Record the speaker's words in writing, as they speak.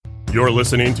You're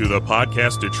listening to the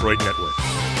Podcast Detroit Network.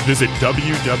 Visit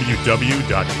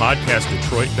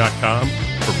www.podcastdetroit.com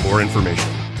for more information.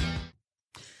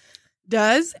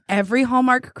 Does every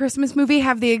Hallmark Christmas movie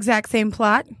have the exact same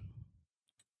plot?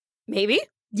 Maybe.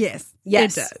 Yes.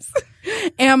 Yes. It does.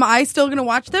 Am I still going to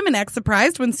watch them and act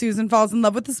surprised when Susan falls in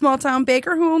love with the small town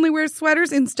baker who only wears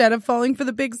sweaters instead of falling for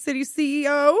the big city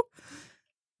CEO?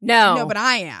 No. No, but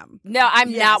I am. No, I'm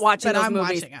Yes, not watching but those I'm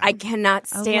movies. watching 'em. I cannot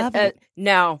I stand love it.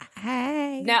 No.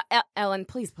 Hey. No, Ellen,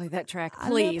 please play that track. I love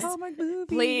Please. Hallmark movies.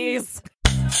 Please.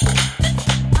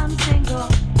 I'm single.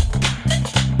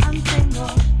 I'm single.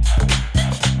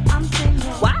 I'm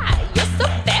single. Why? You're so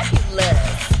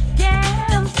fabulous. Yeah,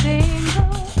 I'm single.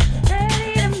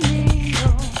 Ready to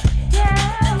mingle.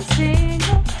 Yeah, I'm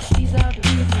single. These are the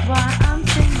reasons why I'm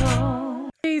single.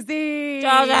 Crazy.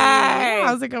 Josie.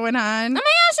 How's it going, hon? Oh my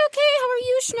gosh, okay. How are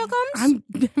you, Schnookums?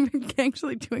 I'm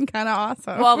actually doing kind of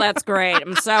awesome. Well, that's great.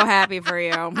 I'm so happy for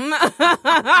you.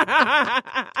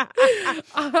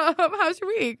 How's your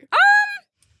week?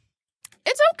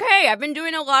 It's okay. I've been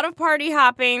doing a lot of party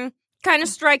hopping. Kind of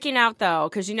striking out, though,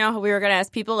 because you know how we were going to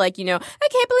ask people, like, I can't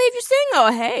believe you're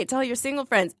single. Hey, tell your single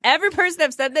friends. Every person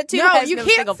I've said that to No, has you no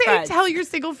can't single say friends. tell your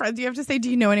single friends. You have to say, do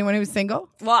you know anyone who's single?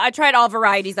 Well, I tried all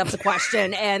varieties of the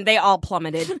question, and they all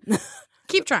plummeted.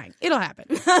 Keep trying. It'll happen.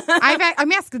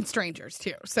 I'm asking strangers,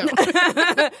 too. So,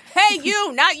 Hey,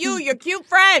 you, not you, your cute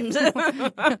friend. you single?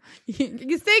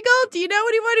 Do you know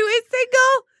anyone who is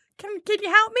single? Can you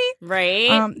help me? Right?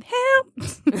 Help.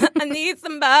 I need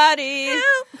somebody,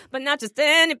 Help. but not just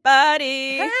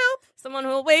anybody. Help. Someone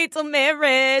who'll wait till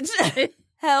marriage.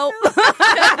 Help.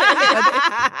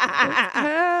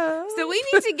 So we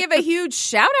need to give a huge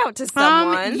shout out to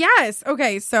someone. Yes.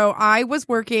 Okay. So I was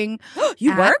working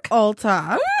You at work?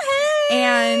 Ulta.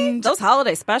 And Those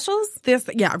holiday specials? this,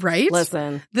 yeah, right?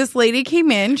 Listen. This lady came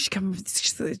in.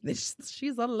 She's a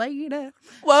lady.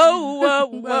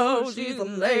 Whoa, she's a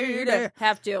lady.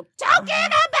 Have to. Talking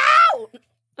about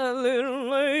a little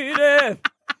lady.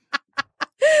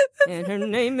 And her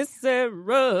name is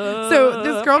Sarah. So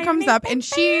this girl comes up and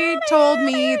she told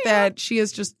me that she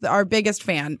is just our biggest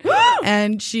fan.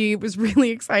 And she was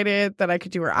really excited that I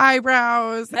could do her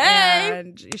eyebrows. Hey!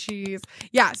 And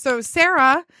so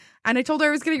Sarah, and I told her I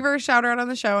was going to give her a shout out on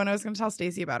the show and I was going to tell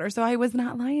Stacey about her. So I was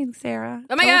not lying, Sarah.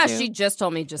 Oh my Told gosh, you. she just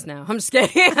told me just now. I'm just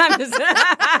kidding. I'm just...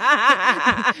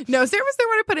 No, Sarah was there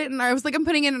when I put it in. I was like, I'm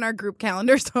putting it in our group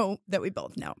calendar so that we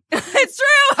both know. It's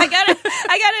true. I got it.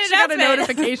 She got a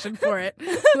notification for it.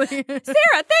 Sarah,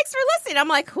 thanks for listening. I'm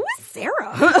like, who is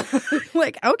Sarah?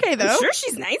 Like, okay, though. I'm sure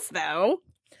she's nice though.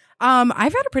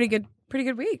 I've had a pretty good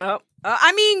week. Oh,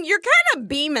 I mean, you're kind of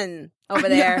beaming over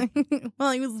there.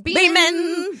 Well, he was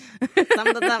Beaming.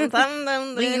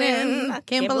 Something, leaning. I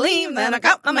can't believe that I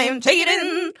got my man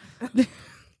cheating.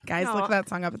 Guys, look that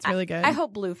song up. It's really good. I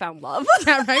hope Blue found love.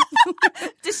 Yeah, right?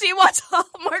 Does she watch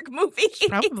Hallmark movies?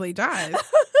 Probably does.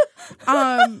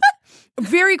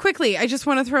 Very quickly, I just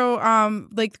want to throw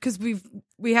because we're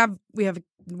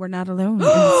not alone in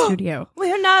the studio.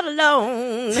 We're not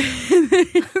alone.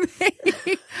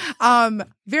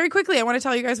 Very quickly, I want to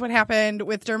tell you guys what happened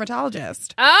with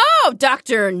dermatologist. Oh,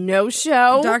 Dr. No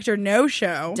Show. Dr. No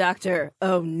Show. Dr.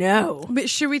 Oh No. But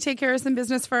should we take care of some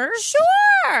business first?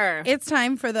 Sure. It's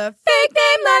time for the Fake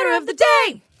name letter of the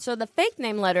day. So the fake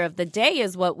name letter of the day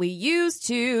is what we use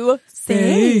to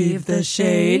Save the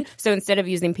shade. So instead of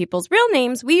using people's real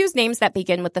names, we use names that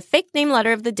begin with the fake name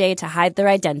letter of the day to hide their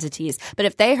identities. But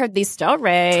if they heard these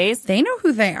stories, They know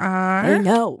who they are. they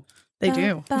know. They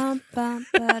do. Bum, bum,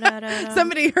 ba-da-da-da.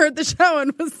 Somebody heard the show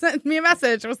and was sent me a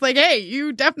message. It was like, hey,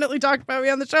 you definitely talked about me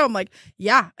on the show. I'm like,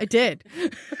 yeah, I did.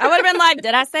 I would have been like,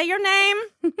 did I say your name?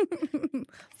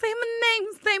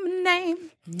 Say my name.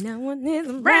 No one is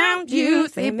around you.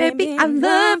 Say, baby, I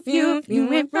love you.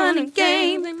 You ain't running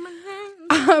game.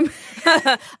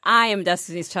 I am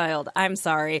Destiny's Child. I'm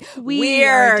sorry.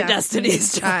 We're We're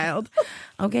Destiny's Child.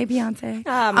 Okay, Beyonce.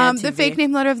 Matt The TV. fake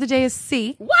name letter of the day is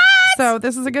C. What? So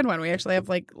this is a good one. We actually have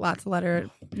like lots of letter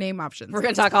name options. We're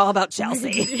going to talk all about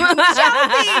Chelsea. Chelsea,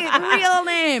 real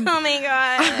name. Oh my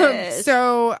gosh.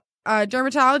 So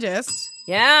dermatologist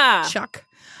Yeah. Chuck.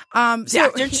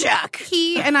 Dr. Chuck.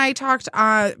 He and I talked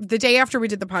the day after we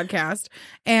did the podcast,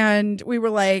 and we were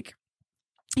like,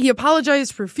 he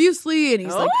apologized profusely, and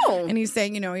he's like, and he's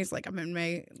saying, he's like, I'm in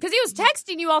my, Because he was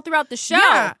texting you all throughout the show.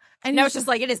 yeah, And I was just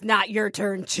like, it is not your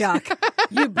turn, Chuck.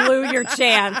 You blew your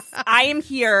chance. I am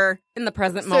here in the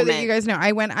present so moment. that you guys know,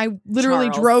 I literally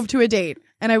Charles. drove to a date,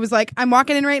 and I was like, I'm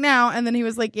walking in right now, and then he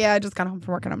was like, yeah, I just got home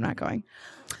from work and I'm not going.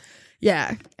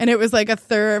 Yeah, and it was like a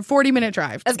 40-minute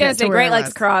drive. I was going to say where Great I Lakes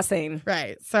was. Crossing.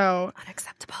 Right, so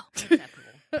Unacceptable.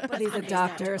 But he's a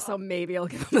doctor, so maybe I'll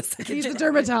give him a second He's a chance.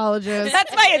 dermatologist.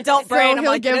 That's my adult brain. I'm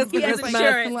he'll like, give this is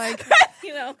insurance. Like,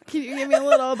 You know, can you give me a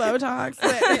little Botox?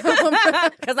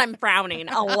 because I'm frowning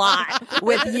a lot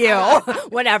with you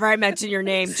whenever I mention your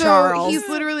name, So Charles. he's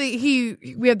literally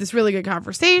we had this really good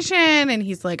conversation, and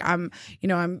he's like, I'm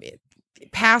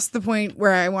past the point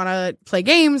where I want to play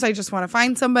games. I just want to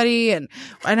find somebody, and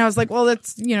I was like, well,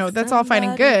 that's all fine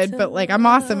and good, but like I'm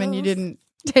awesome, and you didn't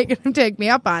take me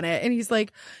up on it. And he's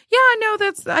like, yeah, no,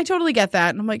 I totally get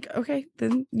that. And I'm like, okay,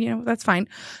 then that's fine.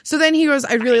 So then he goes,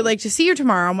 I'd really like to see you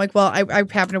tomorrow. I'm like, well, I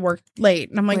happen to work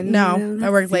late. And I'm like, no, I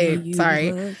work late. Sorry.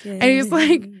 And he's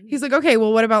like, okay,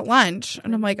 well, what about lunch?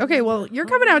 And I'm like, okay, well, you're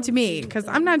coming out to me because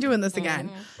I'm not doing this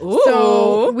again. Ooh.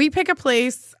 So we pick a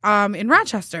place in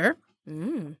Rochester.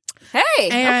 Hey,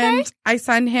 And okay. I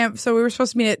send him. So we were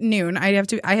supposed to meet at noon. I had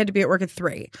to be at work at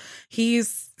 3. I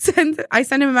send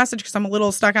him a message because I'm a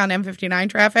little stuck on M59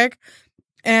 traffic,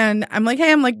 and I'm like,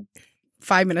 hey, I'm like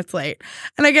 5 minutes late,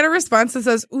 and I get a response that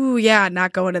says, "Ooh, yeah,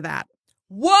 not going to that."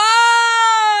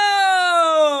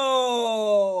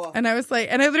 Whoa! And I was like,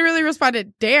 and I literally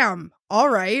responded, "Damn, all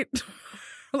right."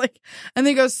 Like, and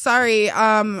then he goes, "Sorry,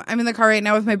 I'm in the car right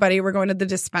now with my buddy. We're going to the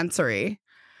dispensary."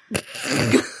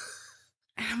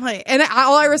 I'm like, and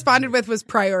all I responded with was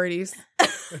priorities.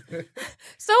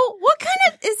 So, what kind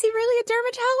of is he really a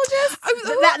dermatologist?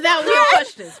 now we have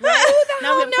questions, right?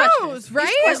 Now we have knows, questions. right?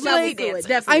 These questions Like, will do it,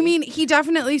 definitely. I mean, he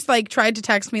definitely tried to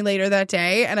text me later that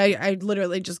day, and I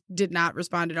literally just did not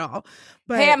respond at all.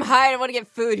 But Hey, I'm high. I want to get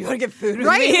food. You want to get food with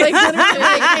right, me? like literally,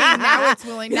 like,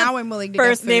 hey, now I'm willing to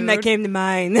First get name that food. came to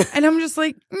mind. And I'm just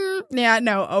like, yeah,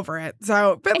 no, over it.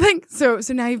 So, but like, so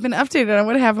now you've been updated on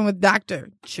what happened with Dr.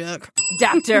 Chuck.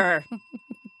 Doctor.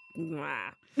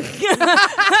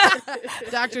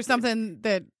 Dr. something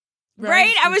that.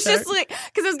 Right? I was Chuck. just like,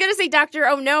 because I was going to say Dr.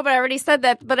 Oh no, but I already said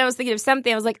that. But I was thinking of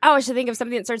something. I was like, oh, I should think of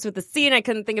something that starts with the C, and I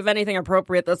couldn't think of anything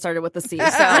appropriate that started with the C. So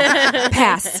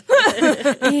pass.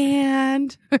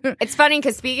 And It's funny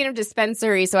because speaking of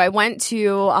dispensary, so I went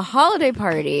to a holiday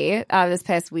party this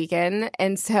past weekend,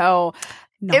 and so.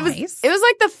 nice. It was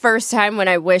like the first time when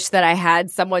I wish that I had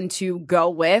someone to go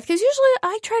with, because usually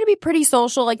I try to be pretty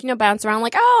social, like, bounce around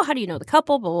like, oh, how do you know the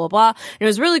couple, blah, blah, blah. And it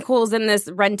was really cool. It was in this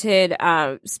rented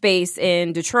space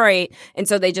in Detroit. And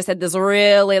so they just had this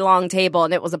really long table,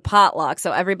 and it was a potluck.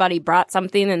 So everybody brought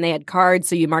something, and they had cards.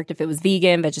 So you marked if it was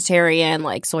vegan, vegetarian,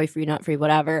 like soy-free, nut-free,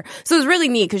 whatever. So it was really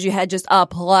neat because you had just a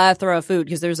plethora of food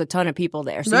because there was a ton of people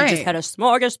there. So you just Right. had a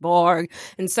smorgasbord.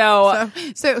 And so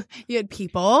So you had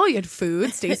people, you had food.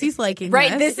 Stacey's liking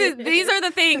right, this. these are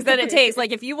the things that it takes.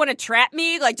 Like, if you want to trap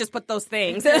me, like, just put those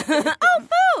things. Oh,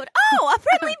 food. Oh, a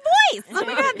friendly voice. Oh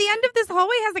my god, the end of this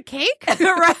hallway has a cake.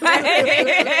 Right.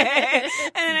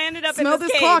 And then I ended up Smell in this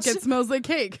this clock, cage. it smells like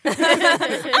cake. Oh my god,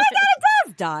 it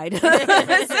does. Died. So like,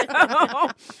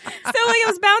 I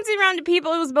was bouncing around to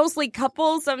people. It was mostly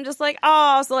couples. So I'm just like,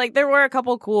 oh, so like there were a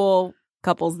couple cool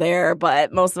couples there,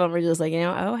 but most of them were just like,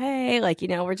 oh, hey, like,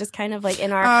 we're just kind of like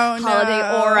in our holiday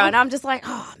aura. And I'm just like,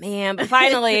 oh, man. But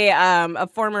finally, a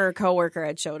former coworker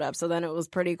had showed up. So then it was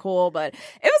pretty cool, but it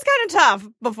was kind of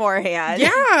tough beforehand.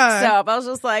 Yeah. So I was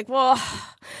just like, well,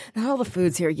 not all the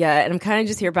food's here yet. And I'm kind of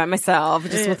just here by myself,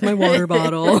 just with my water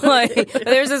bottle. Like, but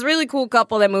there's this really cool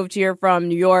couple that moved here from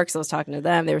New York. So I was talking to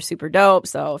them. They were super dope.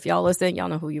 So if y'all listen, y'all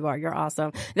know who you are. You're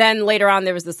awesome. Then later on,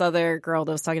 there was this other girl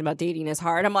that was talking about dating is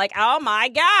hard. I'm like, oh my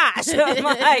gosh. I'm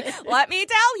like, let me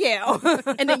tell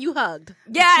you. And then you hugged.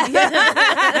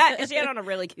 Yeah. And she had on a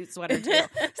really cute sweater too.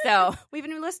 So we have a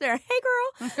new listener. Hey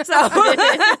girl. So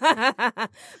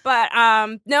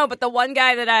but the one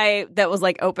guy that was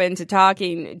like open to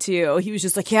talking to, he was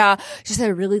just like, yeah, just had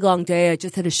a really long day. I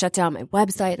just had to shut down my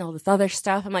website and all this other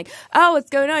stuff. I'm like, oh, what's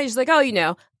going on? He's like,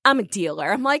 oh, I'm a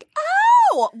dealer. I'm like,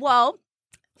 oh, well,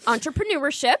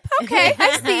 entrepreneurship. Okay,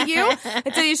 I see you.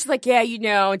 And so he's just like,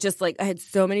 yeah, just like I had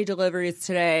so many deliveries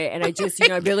today, and I just,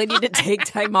 I really need to take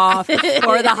time off for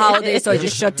the holidays, so I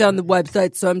just shut down the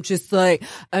website. So I'm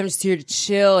just here to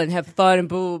chill and have fun and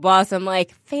blah, blah, blah. So I'm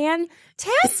like,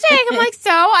 fantastic. I'm like,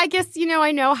 so I guess,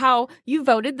 I know how you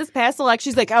voted this past election.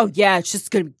 She's like, oh yeah, it's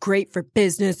just going to be great for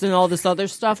business and all this other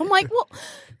stuff. I'm like, well,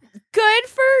 good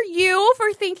for you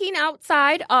for thinking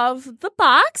outside of the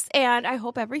box, and I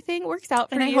hope everything works out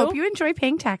for And I you. hope you enjoy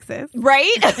paying taxes.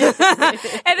 Right?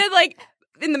 And then, like,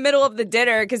 in the middle of the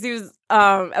dinner because he was.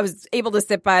 I was able to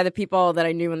sit by the people that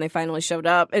I knew when they finally showed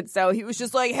up, and so he was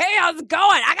just like, "Hey, how's it going?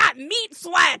 I got meat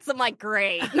sweats." I'm like,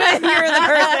 "Great, you're the person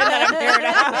that I'm here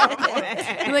to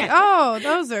help." You're like, oh,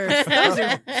 those are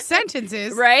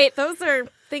sentences, Right? Those are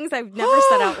things I've never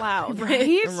said out loud. right?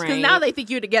 Because now they think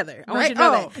you're together. I want Right? you to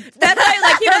know Oh, that. That's why,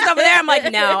 like, he was over there. I'm like,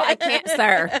 no, I can't,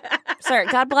 sir. Sir,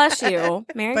 God bless you.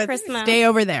 Merry but Christmas. stay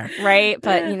over there. Right?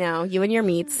 But, you know, you and your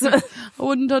meats. I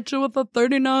wouldn't touch you with a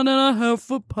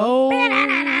 39.5-foot pole.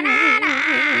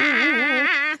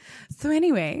 So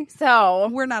anyway, So,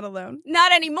 we're not alone.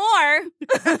 not anymore.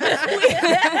 we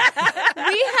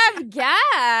have guests.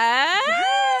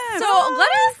 So let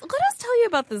us tell you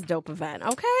about this dope event,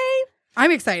 okay? I'm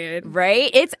excited.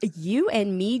 Right? It's You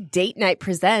and Me Date Night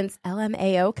presents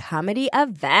LMAO Comedy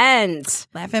Event.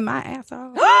 Laughing my ass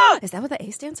off. Is that what the A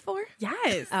stands for?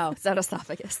 Yes. Oh, it's not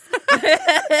esophagus.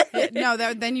 No,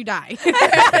 then you die.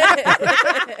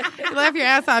 You laugh your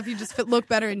ass off, you just look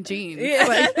better in jeans.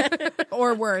 Like,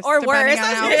 or worse. Or worse, depending I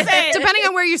was on gonna say. depending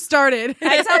on where you started.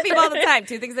 I tell people all the time,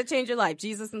 2 things that change your life,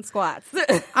 Jesus and squats.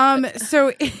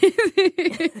 So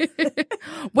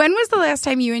when was the last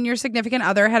time you and your significant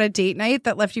other had a date night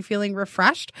that left you feeling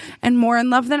refreshed and more in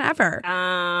love than ever?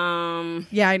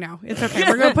 Yeah, I know. It's okay.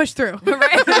 We're going to push through.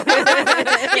 right.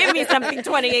 Give me something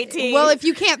 2018. Well, if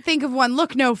you can't think of one,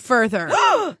 look no further.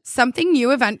 Something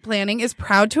New Event Planning is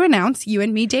proud to announce You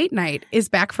and Me Date Night is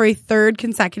back for a 3rd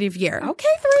consecutive year. Okay,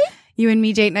 3. You and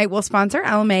Me Date Night will sponsor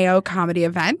LMAO Comedy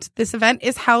Event. This event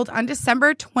is held on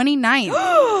December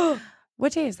 29th.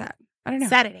 What day is that? I don't know.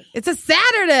 Saturday. It's a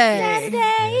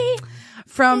Saturday.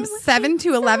 From 7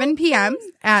 to 11 p.m.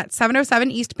 at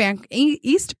 707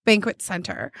 East Banquet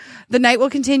Center. The night will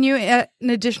continue at an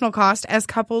additional cost as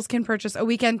couples can purchase a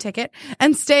weekend ticket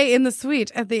and stay in the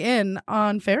suite at the inn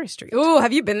on Ferry Street. Ooh,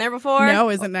 have you been there before? No,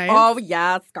 isn't nice? Oh,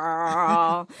 yes,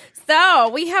 girl. So,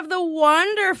 we have the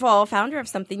wonderful founder of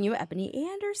Something New, Ebony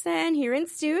Anderson, here in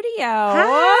studio.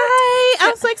 Hi.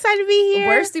 I'm so excited to be here.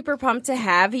 We're super pumped to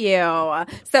have you.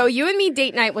 So, You and Me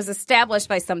Date Night was established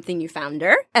by Something New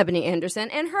founder, Ebony Anderson,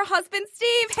 and her husband,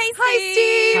 Steve. Hey,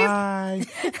 Steve. Hi.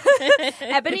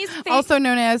 Ebony's favorite. Also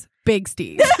known as Big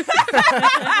Steve.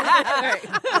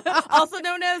 Also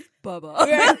known as Bubba.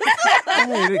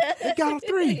 Hey, they got a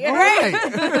 3. All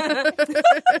right.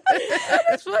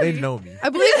 They know me. I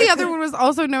believe the other one was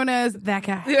also known as that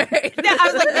guy. No,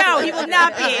 I was like, no, he will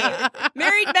not be.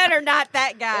 Married men are not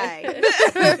that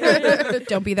guy.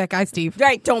 Don't be that guy, Steve.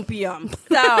 Right, don't be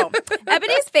So,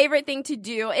 Ebony's favorite thing to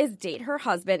do is date her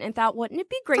husband and thought, wouldn't it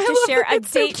be great to share a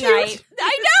date night?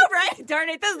 I know, right? Darn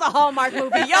it, this is a Hallmark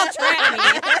movie. Y'all trap me.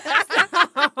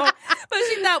 But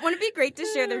she thought, wouldn't it be great to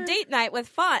share their date night with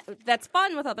that's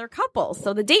fun with other couples?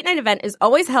 So the date night event is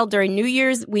always held during New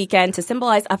Year's weekend to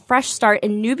symbolize a fresh start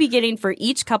and new beginning for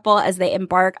each couple as they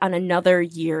embark on another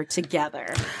year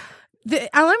together. The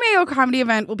LMAO comedy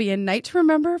event will be a night to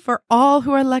remember for all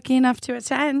who are lucky enough to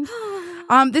attend.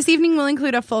 This evening will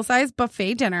include a full-size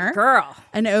buffet dinner, Girl.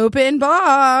 an open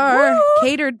bar Woo!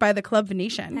 catered by the Club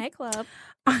Venetian. Hey, club.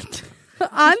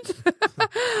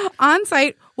 On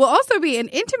site will also be an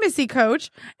intimacy coach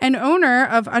and owner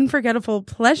of Unforgettable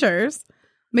Pleasures,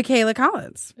 Michaela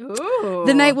Collins. Ooh.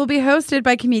 The night will be hosted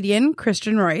by comedian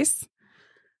Christian Royce.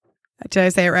 Did I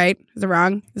say it right? Is it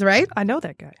wrong? Is it right? I know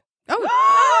that guy.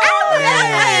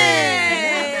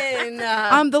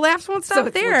 The laughs won't stop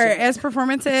it's there, legit. as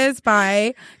performances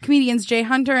by comedians Jay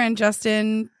Hunter and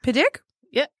Justin Pidick.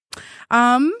 Yep.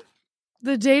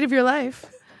 The date of your life.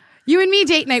 You and Me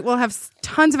Date Night will have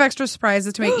tons of extra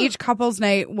surprises to make each couple's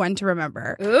night one to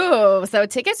remember. Ooh, so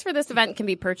tickets for this event can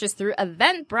be purchased through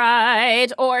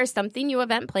Eventbrite or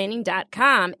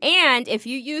somethingnew.eventplanning.com. And if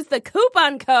you use the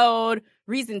coupon code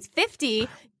Reasons50,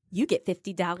 you get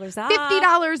 $50 off.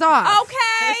 $50 off.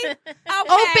 Okay.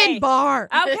 Open bar.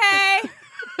 Okay.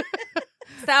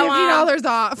 So, $50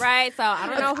 off. Right, so I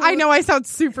don't know who. I know I sound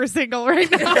super single right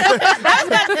now. I was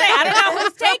about to say, I don't know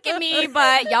who's taking me,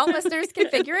 but y'all listeners can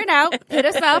figure it out. Hit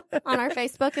us up on our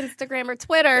Facebook, Instagram, or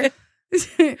Twitter.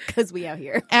 Because we out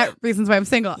here. At Reasons Why I'm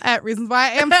Single. At Reasons Why I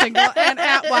Am Single. And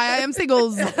at Why I Am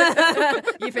Singles.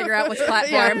 You figure out which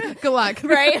platform. Yeah, good luck.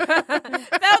 Right? So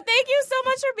thank you so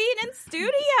much for being in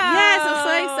studio. Yes, I'm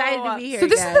so excited to be here. So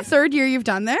this guys. is the third year you've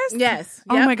done this? Yes.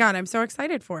 Oh Yep. my God, I'm so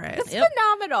excited for it. It's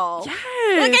phenomenal. Yes.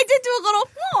 Like I did do a little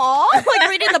like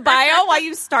reading the bio while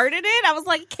you started it. I was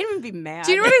like, I can't even be mad.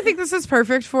 Do you know what I think this is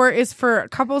perfect for? Is for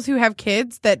couples who have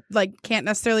kids that like can't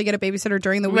necessarily get a babysitter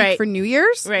during the week Right. for New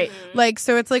Year's. Right. Like,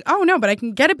 so it's like, oh no, but I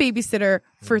can get a babysitter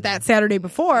for that Saturday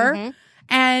before.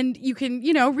 And you can,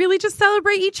 you know, really just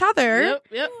celebrate each other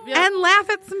Yep. and laugh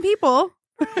at some people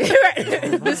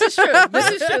This is true.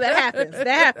 That happens.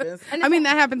 I mean,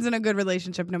 that happens in a good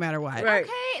relationship no matter what. Right.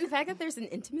 Okay, and the fact that there's an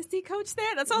intimacy coach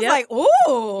there, that sounds Yep. like,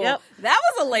 ooh, Yep. that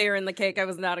was a layer in the cake I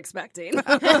was not expecting. Like,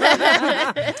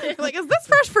 is this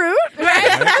fresh fruit?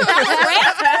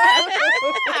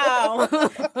 Wow.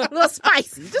 A little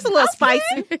spicy. Just a little spicy.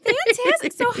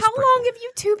 Fantastic. So how long have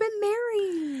you two been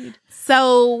married?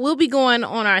 So we'll be going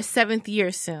on our 7th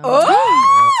year soon.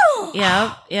 Oh!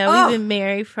 Yeah, we've been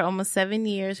married for almost 7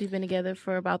 years. We've been together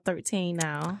for about 13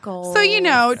 now. So, you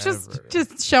know,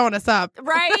 just showing us up.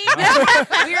 Right?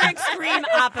 We're extreme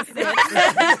opposites.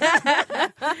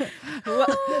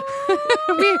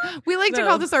 We like to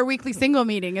call this our weekly single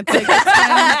meeting. It's like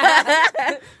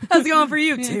How's it going for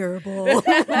you? Terrible.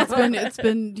 it's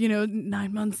been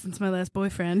 9 months since my last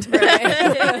boyfriend. But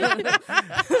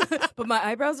my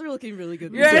eyebrows are looking really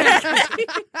good.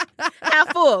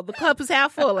 Half full. The cup is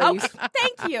half full, ladies.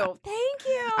 Thank you.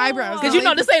 Eyebrows. Because you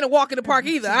know this ain't a walk in the park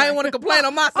either. I ain't want to complain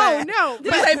on my side. Oh no,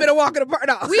 This ain't been a walk in the park.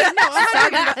 No. You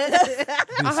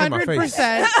see my face.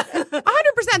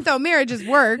 100% though. Marriage is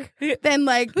work. Then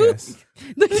Yes.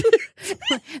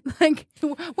 like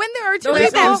when there are two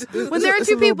It's people, it's a little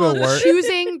people bit of work.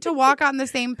 choosing to walk on the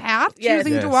same path, Yes.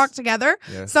 choosing to Yes. walk together,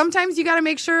 Yes. sometimes you got to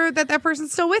make sure that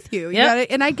person's still with you. You Yep.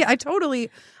 gotta, and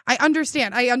I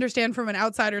understand. I understand from an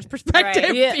outsider's perspective.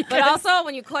 Right. Yeah. But also,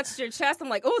 when you clutched your chest, I'm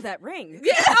like, oh, that ring.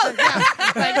 How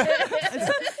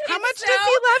much does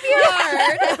he love you?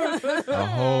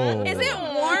 Oh. Is it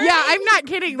warm? Yeah, I'm not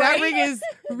kidding. That Right? ring is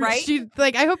Right? She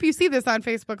like. I hope you see this on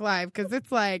Facebook Live because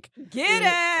it's like Get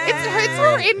it. it's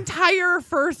her entire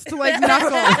first like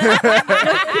knuckle.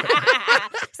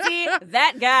 See,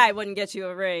 that guy wouldn't get you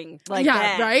a ring like yeah,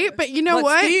 that. right. But you know But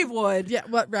what? Steve would. Yeah,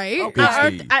 what? Right? Okay.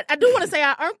 I do want to say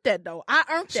I earned that though. I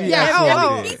earned that.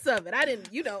 Yeah, Every did. piece of it. I didn't,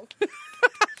 She put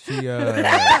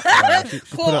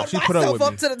Pulled up myself with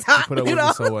up me. to the top, She put up you with know?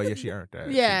 me, so yeah, she earned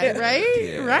that. Yeah, right,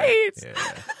 Yeah. right. Yeah.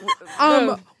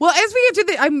 Well, as we get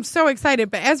to I'm so excited,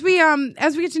 but as we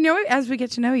get to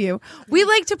know you, we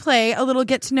like to play a little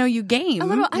get to know you game, A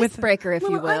little with icebreaker, if you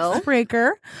little will.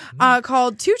 icebreaker,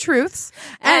 called Two Truths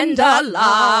And a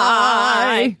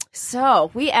lie. So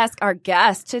we ask our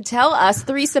guests to tell us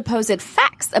 3 supposed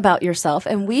facts about yourself,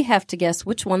 and we have to guess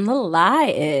which one the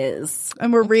lie is.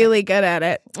 and we're really good at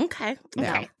it. Okay. No,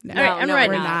 Okay. no, All right, I'm no, ready.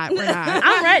 We're not.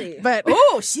 I'm ready. But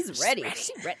Oh, she's ready.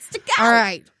 She ready to go. all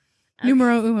right,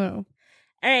 numero uno.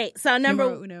 All right. So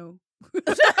Numero uno. I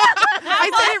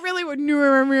said it really with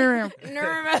numero uno.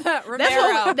 Romero. That's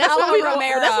what we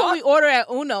Romero. That's what we order at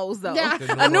Uno's though. Yeah.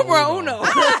 A numero uno.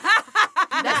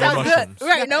 That sounds mushrooms. good.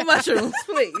 Right. No mushrooms,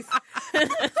 please.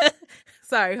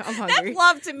 Sorry, I'm hungry. That's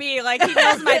love to me. Like, he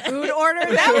knows my food order.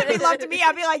 That would be love to me.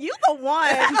 I'd be like, you the one.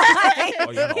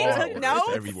 Oh, yeah, He all took over. notes.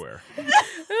 It's everywhere.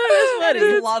 That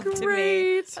is love to me.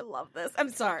 Great. I love this.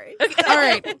 I'm sorry. All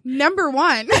right, number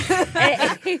one.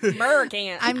 Murr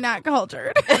can't. I'm not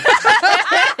cultured.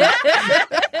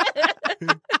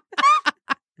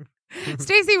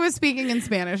 Stacy was speaking in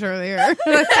Spanish earlier, and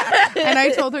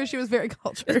I told her she was very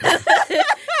cultured.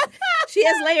 She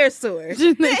has layers to her.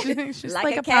 She's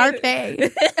like a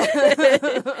parfait.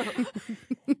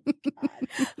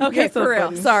 Okay, for real.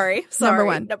 funny. Sorry. Number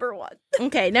one. Number one.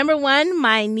 Okay, number 1,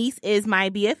 my niece is my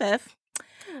BFF.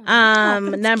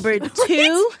 Number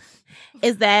 2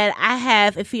 is that I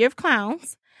have a fear of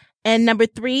clowns. And number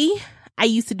 3, I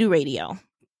used to do radio.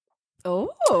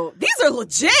 Oh, these are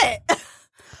legit.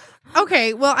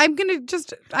 Okay, well, I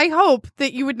hope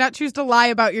that you would not choose to lie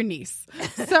about your niece.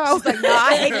 So, No,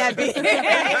 I hate that bitch.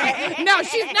 no,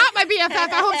 she's not my BFF.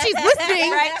 I hope she's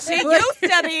listening. Right? She used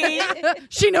to be.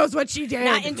 She knows what she did.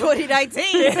 Not in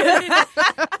 2019.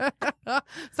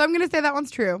 So I'm going to say that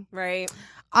one's true. Right.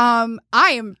 I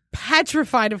am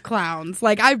petrified of clowns.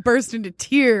 Like, I burst into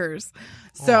tears.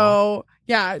 So,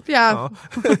 yeah. Aw.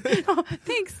 Oh,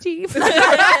 thanks, Steve.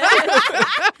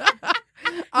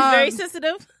 Very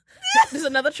sensitive. There's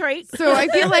another trait. So I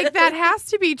feel like that has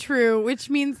to be true, which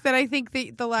means that I think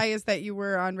the lie is that you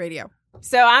were on radio.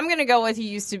 So I'm going to go with you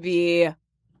used to be.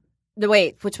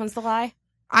 Wait, which one's the lie?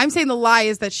 I'm saying the lie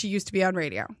is that she used to be on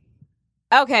radio.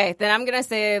 Okay, then I'm going to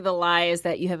say the lie is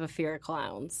that you have a fear of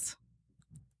clowns.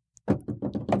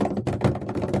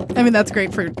 I mean, that's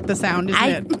great for the sound, isn't I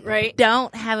it? Right?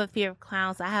 don't have a fear of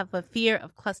clowns. I have a fear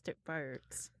of clustered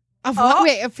birds. Of what?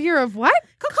 Wait, a fear of what?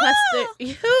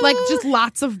 Clustered. Like just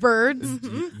lots of birds?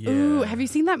 Yeah. Ooh, have you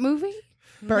seen that movie?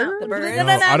 Bird? The bird. No,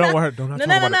 no, no, I don't no. want her. Don't No, talk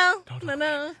no, no, about no, it. Don't no,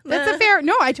 no. That's a fair.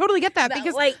 No, I totally get that No,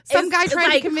 because like, some it's- guy it's tried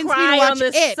to like convince me cry to watch on the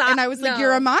it, side. and I was like, No.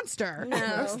 "You're a monster." No.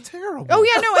 That's terrible. Oh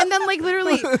yeah, no, and then like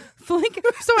literally, so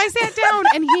I sat down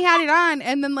and he had it on,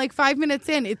 and then like 5 minutes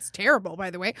in, it's terrible. By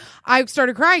the way, I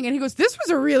started crying, and he goes, "This was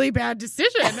a really bad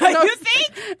decision." And You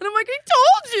think? And I'm like, "I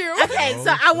told you." Okay,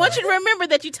 so I want you to remember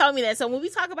that you told me that. So when we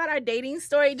talk about our dating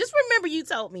story, just remember you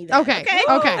told me that. Okay, Okay.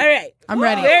 okay. All right. I'm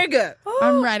ready. Very good.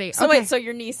 I'm ready. So Okay. wait, so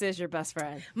your niece is your best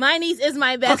friend? My niece is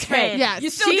my best friend. yes. You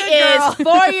still She good, is girl.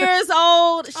 4 years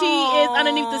old. She is Aw.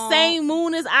 underneath the same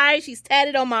moon as I. She's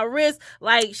tatted on my wrist.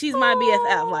 Like she's my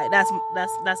BFF. Like that's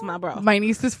my bro. My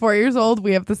niece is 4 years old.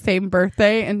 We have the same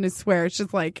birthday, and I swear it's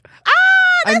just like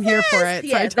I'm here for it. So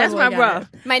Yeah, I that's totally my get bro. it.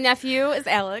 My nephew is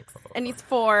Alex, and he's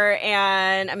 4,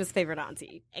 and I'm his favorite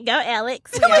auntie. Go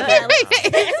Alex. Go Alex.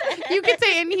 You could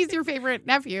say, and he's your favorite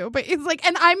nephew, but it's like,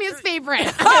 and I'm his favorite. Oh,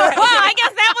 I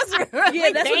guess that was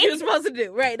Yeah, that's what you were supposed to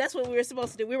do. Right, that's what we were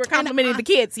supposed to do. We were complimenting the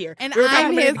kids here. And we were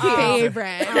I'm his complimenting the kids.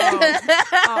 favorite.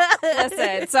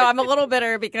 Listen, so I'm a little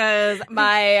bitter because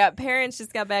my parents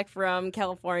just got back from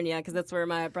California because that's where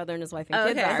my brother and his wife and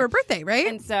kids Okay. are. For birthday, right?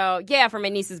 And so, yeah, for my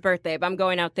niece's birthday, but I'm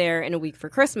going out there in a week for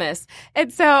Christmas.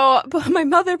 And so, but my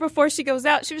mother, before she goes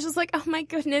out, she was just like, "Oh my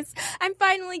goodness, I'm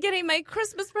finally getting my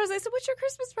Christmas present." I said, "What's your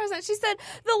Christmas present?" She said,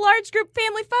 "The large group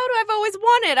family photo I've always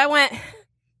wanted." I went,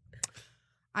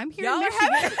 I'm here "Y'all in are Michigan.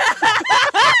 having."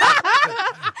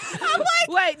 I'm like,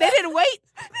 Wait, they didn't wait.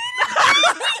 I'm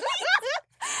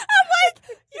like,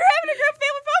 "You're having a group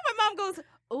family photo?" My mom goes,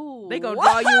 "Ooh, They gonna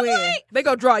draw you in. Like, They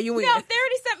gonna draw you in. no, they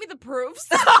already sent me the proofs.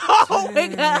 Oh my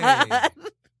god.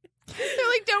 They're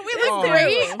like, don't we Oh. look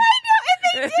great? I know,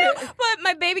 and they do. But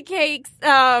my baby Cakes,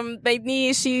 my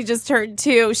niece, she just turned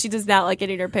 2. She does not like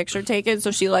getting her picture taken,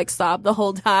 so she like sobbed the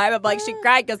whole time. I'm like, she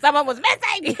cried because someone was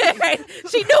missing.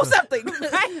 She knew something.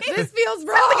 This feels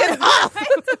wrong.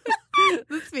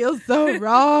 This feels so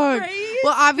wrong. Right?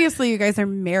 Well, obviously, you guys are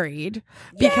married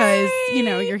because you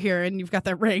know you're here and you've got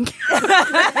that ring.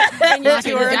 And you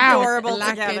two are adorable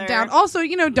Lock together. it down. Also,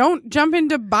 you know, don't jump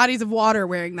into bodies of water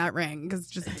wearing that ring because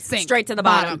just sink Straight to the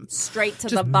bottom. Straight to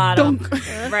the Just bottom. dunk.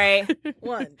 Right.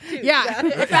 1, 2. Yeah. We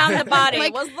found the body.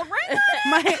 Like- Was the ring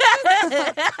on it?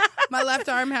 My left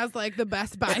arm has like the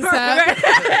best bicep. Wasn't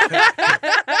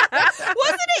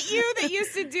it you that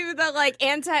used to do the like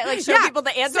show people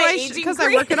the anti-aging because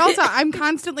cream? I work at Ulta, I'm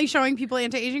constantly showing people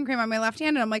anti-aging cream on my left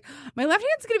hand, and I'm like, my left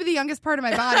hand's gonna be the youngest part of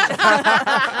my body. And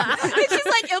she's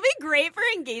like, it'll be great for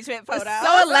engagement photos.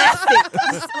 So elastic.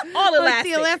 All Like,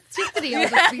 the elastic. elasticity will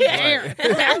just be there.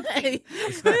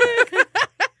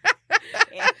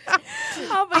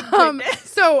 Oh my goodness.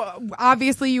 So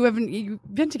obviously you've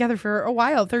been together for a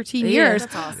while, 13 years.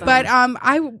 That's awesome. But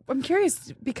I'm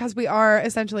curious because we are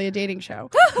essentially a dating show.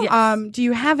 Do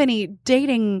you have any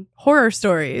dating horror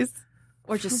stories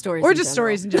Or just stories. or in just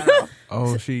general. stories in general?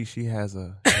 Oh, she has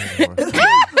a.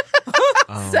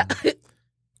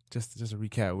 Just to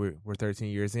recap, we're 13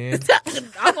 years in.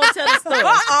 I'm gonna tell the story.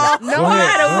 No Go ahead,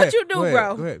 matter go what ahead, you do, go ahead,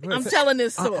 bro. go ahead, go I'm ahead. telling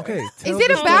this story. Okay. Is tell it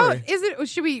the about? story. Is it?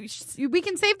 Should we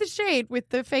can save the shade with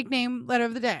the fake name letter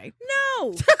of the day?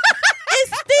 No. It's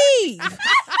Steve.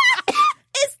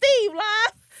 It's Steve,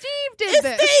 live. Steve did It's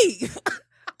this. Steve.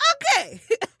 Okay.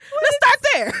 Let's start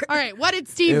there. All right, what did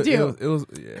Steve do? It was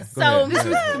yeah. So Go this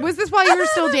ahead. Was this while you were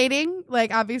still dating?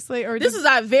 Like obviously, or This is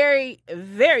our very,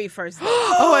 very first date.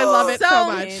 oh, I love it so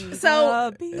much.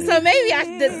 So maybe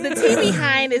the tea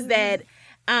behind is that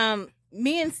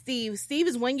me and Steve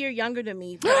is 1 year younger than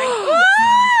me. But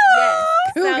yes.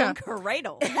 Cougar.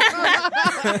 Cradle. But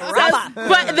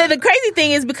the crazy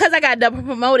thing is because I got double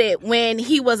promoted when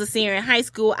he was a senior in high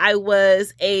school, I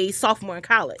was a sophomore in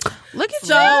college. Look at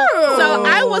So you.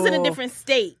 I was in a different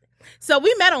state. So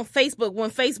we met on Facebook when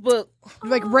Facebook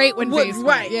like right when was Facebook,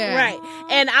 right, yeah. right.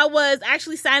 And I was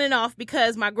actually signing off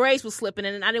because my grades was slipping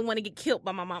and I didn't want to get killed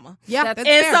by my mama. Yeah, That's that's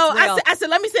And fair. so real. I said,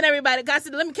 let me send everybody. God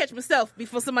said, let me catch myself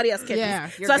before somebody else catches Yeah,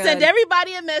 me. you're So I sent good.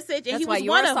 everybody a message, and That's he why was you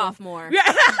one were a of them. sophomore.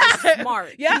 Yeah.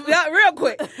 Smart. Yeah, real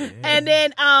quick. And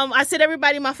then I sent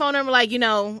everybody my phone number, like,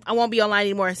 I won't be online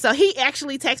anymore. So he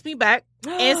actually texted me back.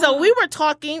 And so we were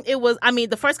talking. It was,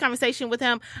 the first conversation with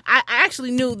him, I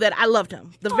actually knew that I loved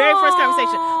him. The very first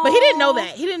conversation. But he didn't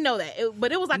know that.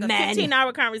 But it was like a Man.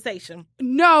 15-hour conversation.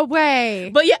 No way.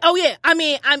 But yeah,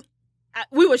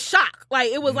 we were shocked.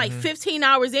 Like, it was like 15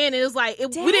 hours in, and it was like, we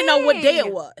didn't know what day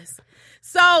it was.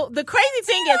 So the crazy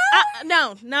thing is,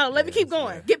 no, let me keep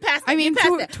going. Get past that. I mean, Get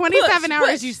past that. 27 Push, hours,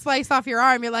 push. you slice off your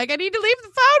arm. You're like, I need to leave the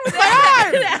phone with my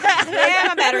arm. Yeah,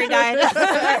 my battery died.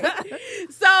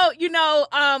 So,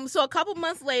 so a couple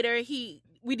months later, he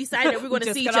we decided that we're going to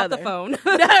Just see got each off other. the phone.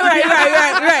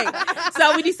 right.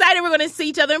 So we decided we're going to see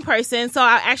each other in person. So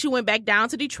I actually went back down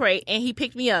to Detroit, and he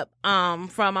picked me up from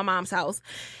my mom's house.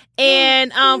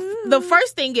 And the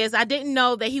first thing is, I didn't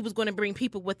know that he was going to bring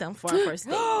people with him for our first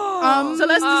date. So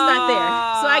let's just start there.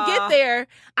 So I get there,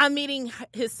 I'm meeting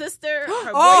his sister,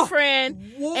 her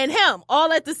boyfriend, and him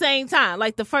all at the same time,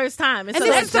 like the first time. And so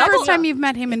this is the first time you've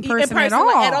met him in person, at all.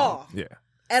 At all. Yeah.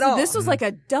 At all. This was like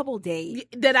a double date.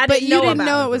 that I But didn't you know didn't about.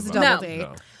 know it was a double No. date.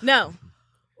 No.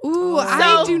 Ooh,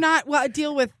 I do not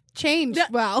deal with change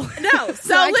well. No.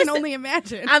 So I listen, can only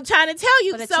imagine. I'm trying to tell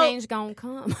you. But a so, change gonna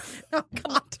come. Oh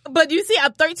God. but you see,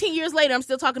 I'm 13 years later. I'm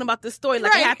still talking about this story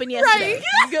like it happened yesterday. right.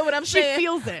 You get what I'm She saying?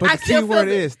 feels it. But I the still key word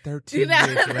feel it. is 13 No,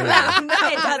 years later.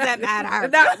 It doesn't matter.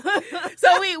 No.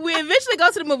 So we eventually go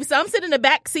to the movie. So I'm sitting in the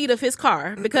back seat of his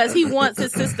car because he wants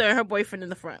his sister and her boyfriend in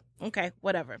the front. Okay,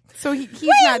 whatever. So he's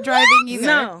not driving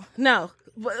either. No.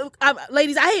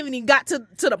 Ladies, I haven't even got to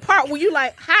the part where you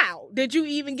like, how did you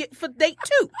even get for date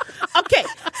 2? Okay,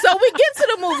 so we get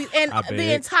to the movie, and I bet.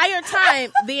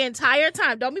 the entire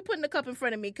time, don't be putting the cup in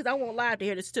front of me because I won't lie to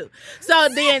hear this too. So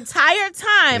the entire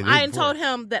time, I had told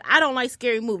him that I don't like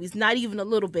scary movies, not even a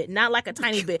little bit, not like a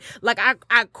tiny bit. Like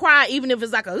I cry even if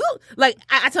it's like a like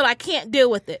I tell him I can't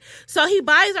deal with it. So he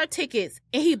buys our tickets,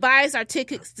 and he buys our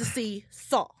tickets to see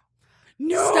Saw.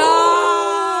 No.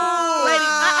 Stop. Ladies,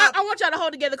 I want y'all to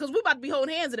hold together because we're about to be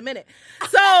holding hands in a minute.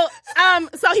 So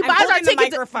he buys our tickets.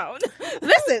 microphone.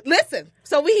 Listen.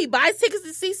 So he buys tickets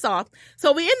to see Saw.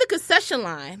 So we in the concession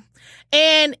line,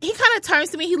 and he kind of turns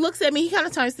to me. He looks at me. He kind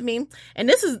of turns to me, and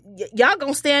this is y'all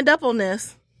gonna stand up on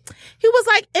this. He was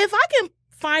like, "If I can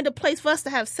find a place for us to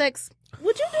have sex,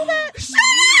 would you do that?" Shut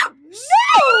up!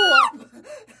 No.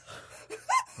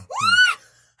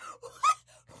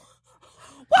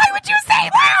 Why would you say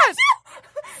that?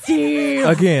 Steve.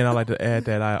 Again, I like to add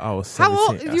that I was 17, How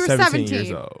old? You were 17 years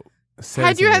 17. old.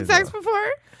 Had you 17 had years sex old.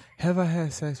 before? Have I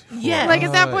had sex before? Yeah. Like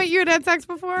at that point, you had sex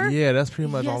before? Yeah, that's pretty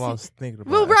much Yes, all I was thinking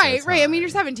about. Well, at that right. I mean, time. you're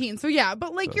 17, so yeah.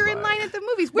 But like, So you're in like- line at the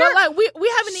movies. Well, We're like we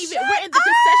haven't even. We're in the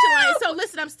concession line. So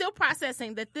listen, I'm still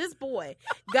processing that this boy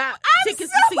got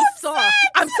tickets to see Saw.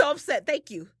 I'm so upset. Thank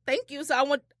you. So I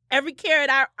want every carrot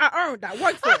I earned. I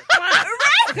worked for it. Fine.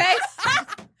 Okay.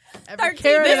 every 13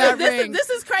 carrot in that This ring.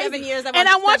 is crazy. 7 years, I and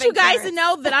I want want you 7 guys to carrots.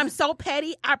 know that I'm so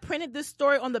petty. I printed this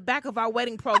story on the back of our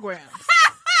wedding programs.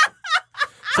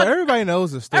 So everybody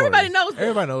knows the story. Everybody knows.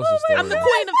 Everybody knows the story. I'm the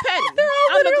queen of petty. They're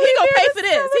all He literally gonna pay here for to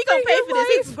this. He gonna pay for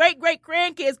celebrate this. His great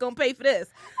grandkids gonna pay for this.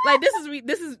 Like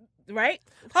this is right.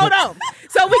 Hold on.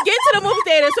 So we get to the movie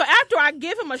theater. So after I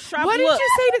give him a sharp What did look, you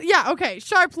say to? Yeah, okay,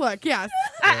 sharp look. Yes.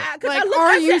 'cause Like, looked, are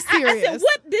I you said, I serious?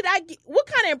 said, what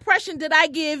kind of impression did I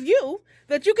give you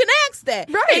that you can ask that?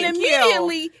 Right. And Thank you.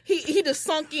 immediately he just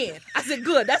sunk in. I said,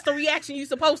 good. That's the reaction you're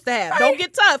supposed to have. Don't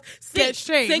get tough. Get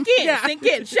shame. Sink in. Yeah. Sink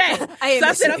in. Shame. I am So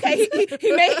I said, ashamed. okay,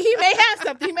 he may have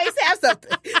something. He may have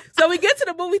something. So we get to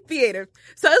the movie theater.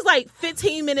 So it's like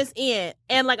 15 minutes in,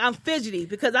 and like I'm fidgety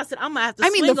because I said I'm gonna have to. I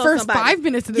mean, swing the on first somebody. 5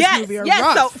 minutes of this Yes, movie are yes.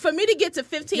 rough. So for me to get to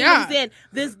 15 Yeah. minutes in,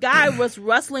 this guy was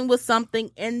wrestling with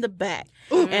something in the back,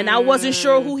 and I wasn't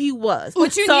sure who he was.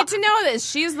 What you So- need to know is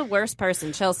she's the worst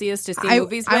person Chelsea is to see I,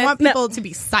 movies with. I want people to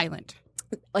be silent.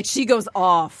 like she goes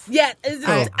off. Yeah, I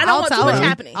don't want too much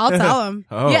happening. I'll tell him.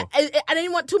 Oh. Yeah, I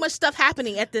didn't want too much stuff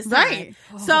happening at this time. Right.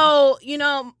 So,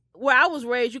 where I was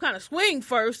raised, you kind of swing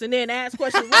first and then ask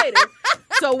questions later.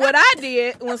 So what I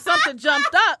did, when something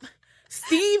jumped up,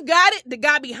 Steve got it, the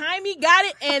guy behind me got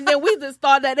it, and then we just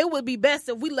thought that it would be best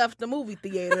if we left the movie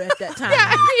theater at that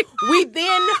time. We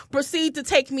then proceeded to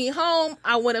take me home.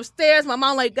 I went upstairs. My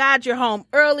mom like, God, you're home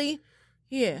early.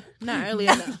 Yeah, not early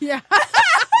enough. Yeah.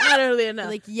 Not early enough.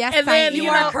 Like, yes, And then, I You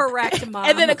am. are correct, Mom.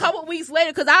 And then a couple weeks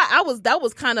later, because that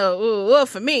was kind of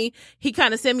for me, he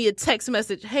kind of sent me a text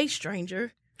message, hey,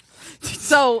 stranger.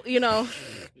 So,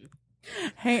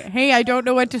 Hey, I don't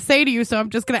know what to say to you, so I'm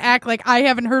just going to act like I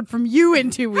haven't heard from you in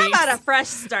 2 weeks. How about a fresh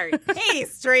start? Hey,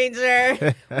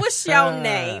 stranger. What's your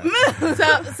name?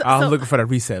 I was looking for the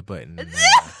reset button.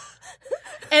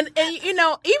 and even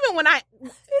when It's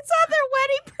on their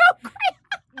wedding program.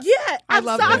 yeah, I'm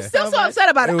love I'm this still so so much. upset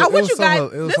about it. It was- I it want was you so guys,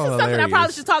 it was this so is something I probably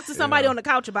hilarious. should talk to somebody Yeah. on the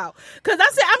couch about. Because I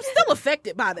said, I'm still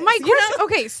affected by this. My you know? question,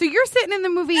 okay, so you're sitting in the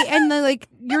movie and like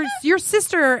your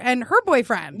sister and her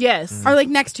boyfriend Yes. are like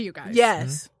next to you guys.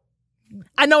 Yes.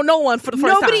 I know no one for the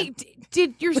first Nobody time.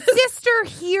 did your sister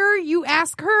hear you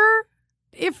ask her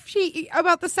if she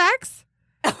about the sex?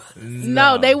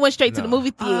 No, they went straight to the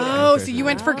movie theater. Oh, so you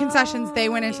went for concessions. They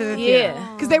went into the Yeah. theater.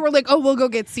 Because they were like, oh, we'll go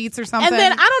get seats or something. And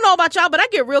then I don't know about y'all, but I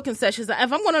get real concessions. If I'm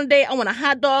going on a date, I want a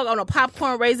hot dog, I want a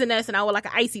popcorn raisinets, and I would like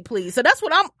an icy please. So that's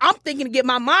what I'm thinking to get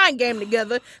my mind game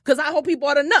together because I hope he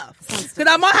bought enough. Because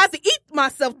I might have to eat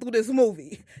myself through this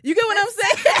movie. You get what I'm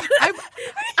saying?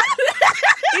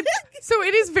 So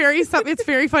it is it's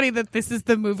very funny that this is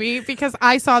the movie because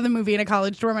I saw the movie in a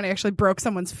college dorm and I actually broke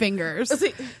someone's fingers.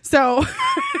 So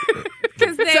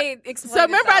Because they explained. So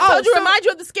remember, it I that told you, so- remind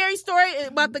you of the scary story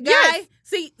about the guy. Yes.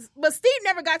 See, but Steve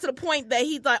never got to the point that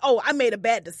he's like, "Oh, I made a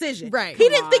bad decision." Right. He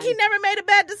Come didn't think he on. never made a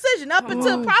bad decision up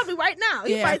until probably right now.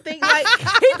 He Yeah. might think like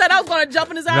he thought I was going to jump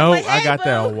in his arms. No, like, hey, I got boo.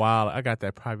 that a while. I got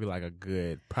that probably like a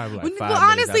good, probably like 5 well,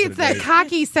 minutes honestly, after it's the that date.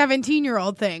 cocky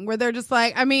 17-year-old thing where they're just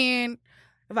like, I mean,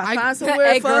 If I find Hey,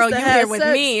 somewhere for girl, us to you have here with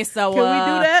sex, me, so can we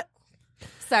do that?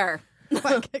 sir?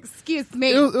 like, excuse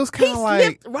me. It was kind He of like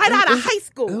slipped right out of high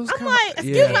school. it was I'm kinda- like,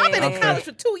 excuse yeah, me, I've been in okay. college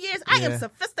for 2 years. I am Yeah.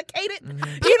 sophisticated.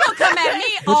 You don't come at me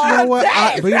But all you know what?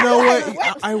 day. But you know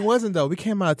what? I wasn't though. We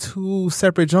came out two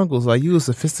separate jungles. Like you was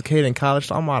sophisticated in college.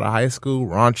 So I'm out of high school,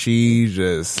 raunchy,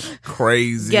 just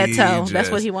crazy. Ghetto. Just, That's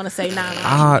what he want to say now.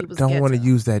 I He was don't want to ghetto.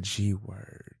 use that G word.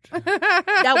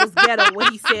 That was ghetto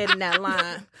what he said in that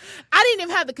line. I didn't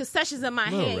even have the concessions in my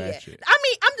Little hand ratchet. yet. I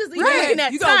mean, I'm just even looking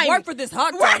at you time. gonna work for this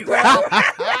hot dog, girl?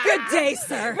 Good day,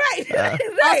 sir. Right.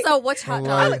 Also, which hot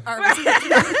dog?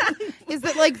 Is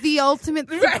it like the ultimate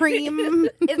supreme?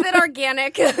 Is it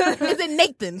organic? Is it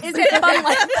Nathan's? Is it Bud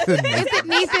Light? Is it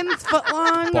Nathan's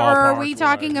footlong, or are we Ballpark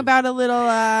talking wise. about a little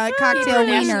cocktail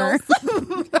wiener?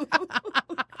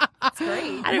 That's great.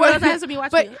 I didn't realize I had somebody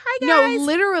watching But it. Hi, guys. no,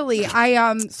 literally,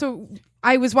 so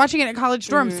I was watching it at college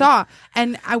dorm, saw,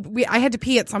 and I had to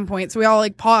pee at some point, so we all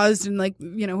like paused and like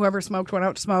whoever smoked went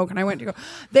out to smoke, and I went to go.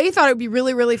 They thought it would be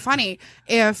really really funny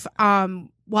if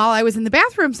while I was in the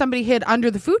bathroom, somebody hid under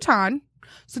the futon.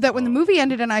 So that when the movie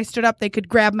ended and I stood up, they could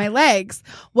grab my legs.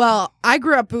 Well, I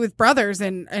grew up with brothers,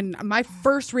 and my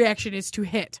first reaction is to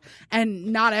hit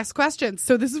and not ask questions.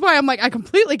 So this is why I'm like, I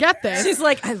completely get this. She's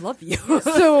like, I love you.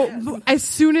 So as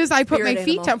soon as I put my Spirit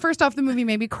feet animal. down, first off, the movie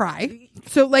made me cry.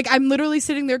 So like I'm literally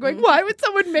sitting there going, why would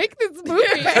someone make this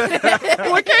movie?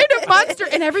 What kind of monster?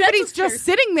 And everybody's just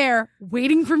sitting there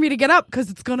waiting for me to get up because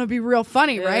it's gonna be real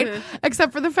funny, right?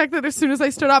 Except for the fact that as soon as I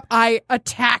stood up, I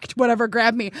attacked whatever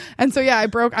grabbed me. And so yeah,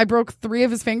 I broke 3 of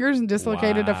his fingers and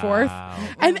dislocated a 4th. Wow.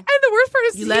 And the worst part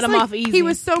is You he's let him like- off easy. He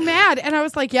was so mad, and I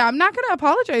was like, "Yeah, I'm not going to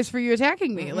apologize for you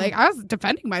attacking me. Like I was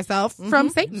defending myself from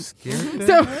Satan." So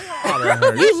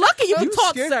You lucky you can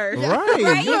talk, sir.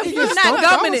 Right. You can You're just not stomp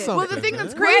gumming on it. well, the something. thing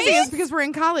that's crazy is because we're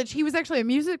in college, he was actually a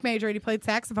music major and he played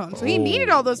saxophone, so he needed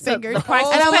all those fingers. price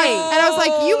and was I'm like, paid. and I was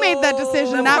like, "You made that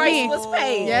decision, The not price me." was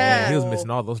paid. Yeah. He was missing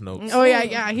all those notes. Oh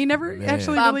yeah. He never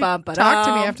actually really talked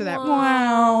to me after that.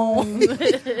 Wow.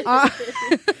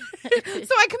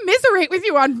 So I commiserate with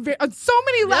you on so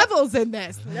many levels in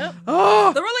this.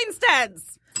 Oh, The Rolling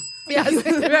Stones.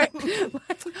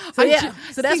 yes. So yeah,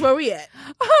 so that's where we at.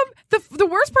 The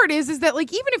worst part is that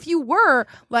like even if you were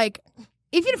like.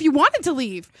 Even if you wanted to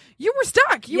leave, you were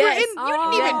stuck. You were in. Yes. You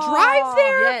didn't even drive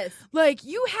there. Yes. Like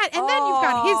you had, and then you've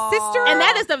got his sister. And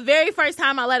that is the very first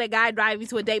time I let a guy drive me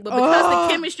to a date, but because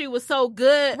the chemistry was so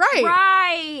good right,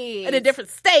 Right. Oh. in a different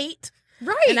state,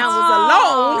 right. and I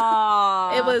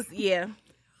was alone, it was, yeah.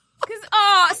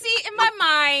 Because, see, in my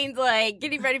mind, like,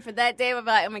 getting ready for that day, I'm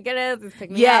like, oh my goodness, let's pick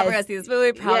me Yes. up. We're going to see this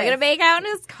movie. Probably Yes. going to make out in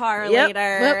his car Yep. later.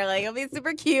 Yep. Like, it'll be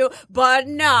super cute. But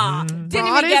nah. Didn't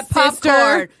Brought even his get popcorn.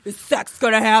 sister. Is sex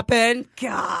going to happen?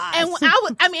 God. And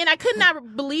I could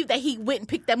not believe that he went and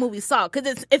picked that movie Saw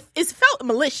because it's felt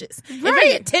malicious, and very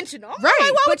Right. intentional. I'm Right.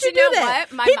 like, why would But you you do know that?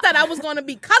 what? My He mo- thought I was going to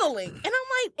be cuddling, and I'm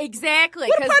like, Exactly.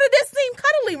 what 'cause part of this seem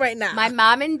cuddly right now? my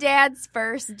mom and dad's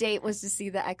first date was to see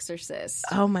The Exorcist.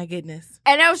 Oh my goodness.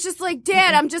 And I was just like,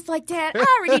 Dad, Dad,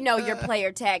 I already know your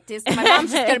player tactics. My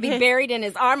mom's just going to be buried in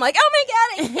his arm like, oh my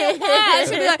God, I can't watch.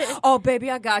 She'll be like, oh, baby,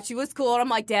 I got you. It's cool. And I'm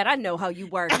like, Dad, I know how you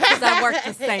work because I work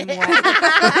the same way.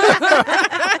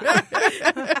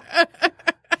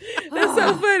 That's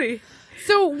so funny.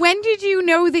 So when did you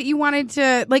know that you wanted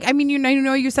to, like, I mean,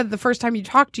 you said the first time you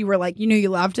talked, you were like, you knew you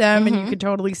loved him and you could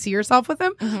totally see yourself with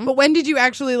him. But when did you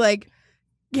actually, like,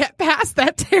 get past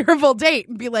that terrible date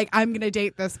and be like, I'm going to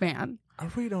date this man? I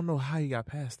really don't know how you got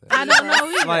past that. I don't know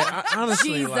either. Like honestly,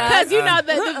 Jesus. like, Because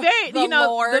the very The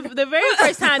Lord. the very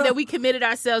first time that we committed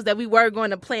ourselves that we were going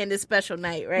to plan this special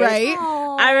night, right? Right?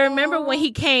 I remember when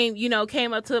he came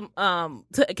up to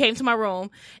came to my room,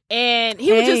 and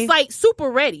he was Hey. just like super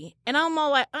ready, and I'm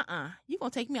all like, you gonna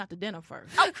take me out to dinner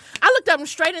first? I looked at him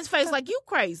straight in his face like, you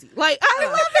crazy? Like,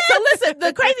 so listen,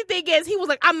 the crazy thing is, he was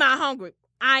like, I'm not hungry.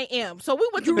 I am. So we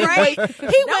went to Big Right. Boys. He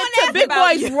went to asked Big about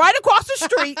Boys you. right across the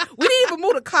street. We didn't even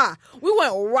move the car. We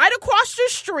went right across the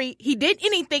street. He did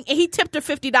anything, and he tipped her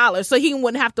 $50 so he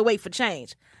wouldn't have to wait for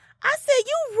change. I said,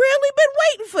 "You really been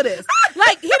waiting for this?"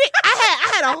 Like he did.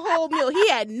 I had a whole meal. He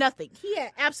had nothing. He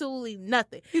had absolutely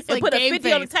nothing. He's And like, put a game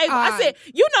 50 on the face table. I on. said,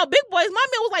 Big Boys, my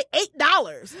meal was like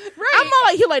 $8. Right. I'm all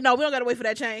like, he like, no, we don't gotta wait for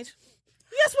that change.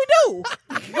 Yes, we do.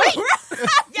 Wait.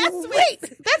 Yes, Wait.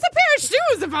 That's a pair of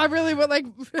shoes if I really would like.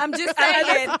 I'm just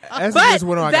saying. As But just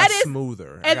went on, I that got is-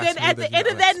 smoother. I And got then at smoother, the end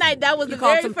of that night, that was the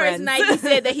called very some first friends. night he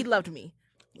said that he loved me.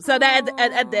 So that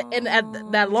at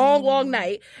that long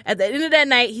night, at the end of that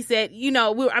night, he said,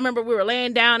 I remember we were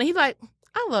laying down, and he's like,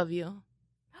 "I love you."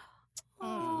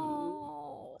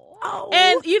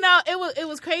 And it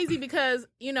was crazy because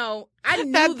I knew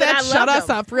that I loved shut us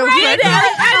him. up real Yeah, quick.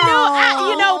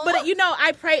 I knew,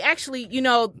 I pray actually,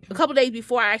 a couple days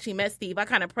before I actually met Steve, I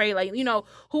kind of pray like,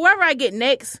 whoever I get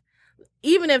next,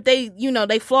 even if they,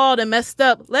 they flawed and messed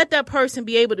up, let that person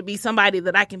be able to be somebody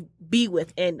that I can be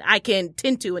with and I can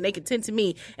tend to, and they can tend to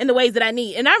me in the ways that I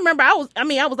need. And I remember I was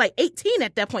like 18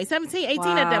 at that point, 17, 18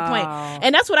 at that point.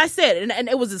 And that's what I said. And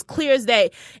it was as clear as day.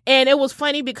 And it was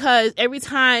funny because every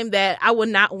time that I would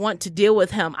not want to deal with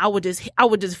him, I would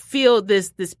just feel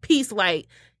this peace like,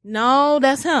 no,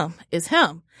 that's him. It's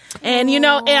him. And and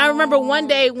I remember one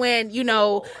day when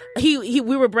we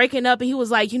were breaking up, and he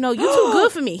was like, you too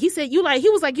good for me. He said, he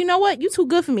was like, you know what, you too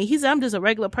good for me. He said, I'm just a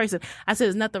regular person. I said,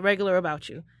 there's nothing regular about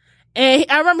you. And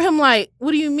I remember him like,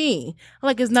 what do you mean? I'm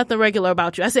like, there's nothing regular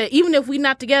about you. I said, even if we're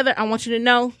not together, I want you to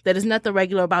know that there's nothing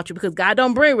regular about you, because God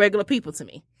don't bring regular people to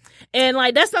me. And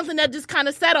like, that's something that just kind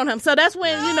of sat on him. So that's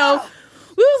when,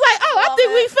 we was like, oh, I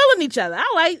think we feeling each other.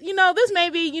 I like, this may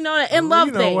be, an in love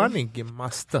thing. I need to get my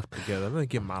stuff together. Let me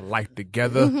get my life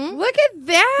together. Look at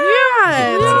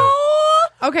that.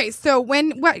 Okay, so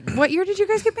what year did you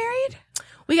guys get married?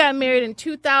 We got married in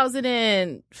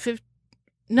 2015.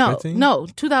 No, 15? no,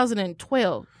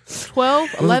 2012. 12,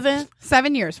 11.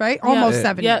 7 years, right? Almost Yeah.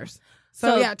 7 Yeah. years.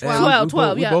 So yeah, 12. And we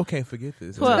 12, we yeah. both can't forget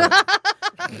this. 12.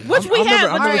 Which we I remember-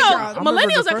 have, I but remember-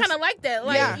 millennials the are first- kind of like that.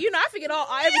 Like, Yeah. I forget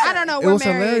everything. I don't know. It we're was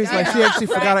married. hilarious. Like, I she know. actually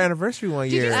forgot her anniversary one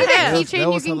Did year. you see that keychain that you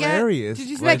was can hilarious. get? Did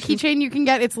you see Like, that keychain you can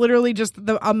get? It's literally just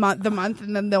the month,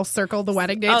 and then they'll circle the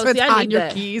wedding date, Oh, so it's see, I on need your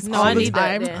that. keys No, all I the need that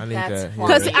time. then. I need That's that. funny.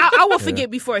 Because I will Yeah. forget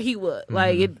before he would.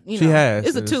 Like, She has.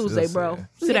 It's a It's- Tuesday, it's- bro.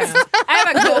 yeah. Sit down. I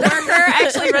have a coworker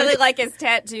actually really like his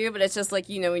tattoo, but it's just like,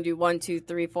 we do 1, 2,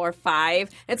 3, 4, 5.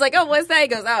 It's like, oh, what's that? He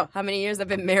goes, oh, how many years I've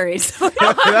been married? So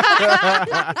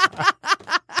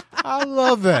I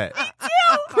love that.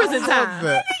 Prison time.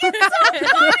 That.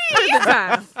 Prison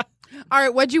time. All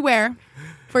right, what'd you wear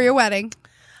for your wedding?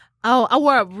 Oh, I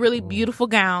wore a really beautiful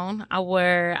gown. I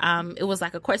wore, it was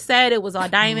like a corset. It was all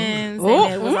diamonds,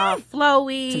 and it was all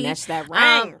flowy. to match that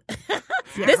ring.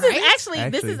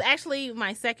 This is actually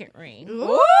my second ring.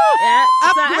 Ooh, Yeah,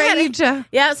 so upgrade.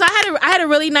 Yeah, so I had a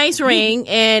really nice ring,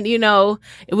 and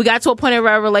we got to a point of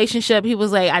our relationship. He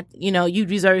was like, you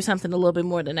deserve something a little bit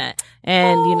more than that,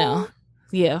 and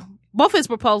yeah, both his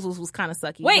proposals was kind of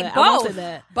sucky. Wait, but I won't say both?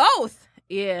 that. Both?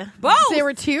 Yeah. Both? There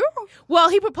were two. Well,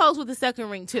 he proposed with the second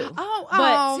ring too. Oh,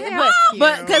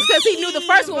 but because he knew the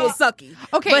first one was sucky.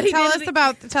 Okay, But he tell did us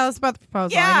about the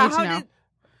proposal. Yeah, I need to how know. did-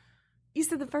 You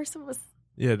said the first one was...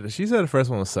 Yeah, she said the first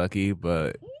one was sucky,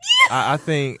 but I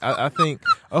think.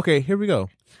 Okay, here we go.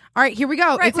 All right, here we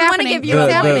go. Right, It's we wanna happening. give you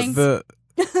It's a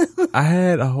happening. I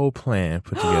had a whole plan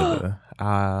put together.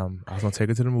 I was gonna take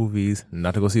her to the movies,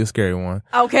 not to go see a scary one.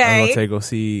 I was Okay. gonna go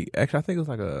see. Actually, I think it was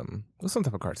like it was some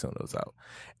type of cartoon that was out.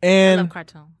 I And love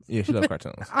cartoons. yeah, she loves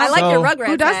cartoons. I like your Rugrats.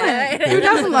 Who doesn't? Who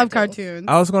doesn't love cartoons?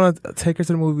 I was gonna take her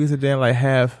to the movies and then like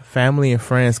have family and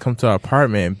friends come to our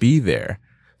apartment and be there.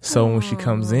 So when she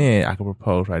comes in, I can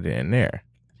propose right then and there.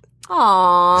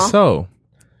 Aww. So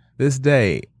this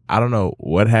day, I don't know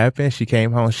what happened. She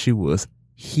came home. She was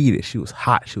heated. She was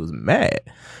hot. She was mad.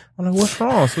 I'm like, what's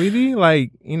wrong, sweetie?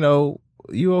 Like,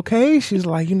 you okay? She's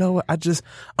like, you know what? I don't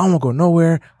want to go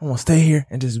nowhere. I want to stay here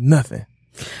and just do nothing.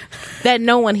 That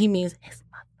no one he means.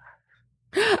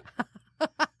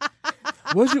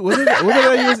 Was it that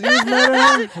you was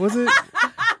mad at her? Was it?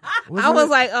 I was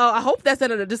like, oh, I hope that's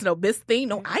not just no best thing.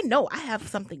 No, I know I have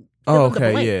something. Oh, fill in the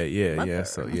okay. blank. Yeah. Mother.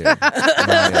 So, yeah.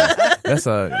 Yeah. That's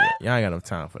y'all ain't got enough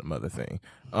time for the mother thing.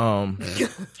 I mean,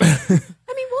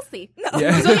 we'll see. No.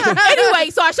 Yeah. So anyway,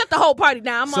 so I shut the whole party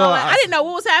down. I'm So all like, I- I didn't know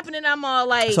what was happening. I'm all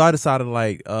like, So I decided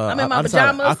like I'm in my I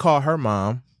decided- pajamas. I called her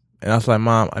mom and I was like,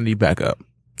 Mom, I need backup.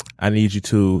 I need you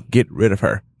to get rid of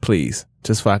her, please.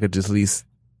 Just so I could just at least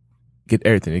get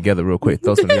everything together real quick.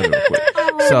 Throw something together real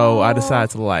quick. So I decided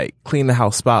to like clean the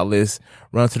house spotless,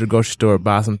 run to the grocery store,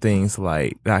 buy some things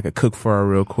like that I could cook for her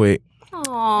real quick.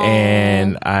 Aw.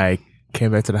 And I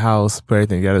came back to the house, put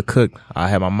everything together, cooked. I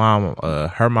had my mom,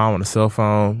 her mom on the cell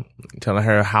phone, telling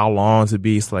her how long to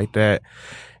be, stuff like that.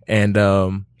 And I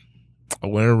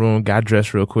went in the room, got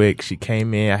dressed real quick. She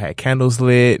came in. I had candles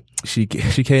lit. She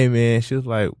came in. She was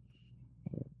like,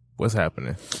 "What's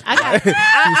happening?"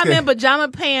 I'm in pajama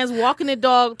pants, walking the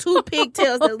dog, 2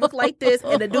 pigtails that look like this,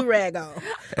 and a do-rag on.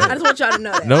 I just want y'all to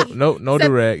know that. No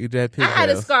durag. You just had I pigtails. had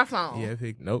a scarf on. Yeah,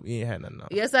 nope, you ain't had nothing on.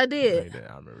 Yes, I did.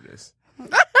 I remember this.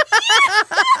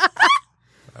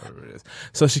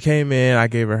 So she came in. I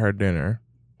gave her her dinner.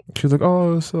 She was like,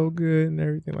 "Oh, it was so good," and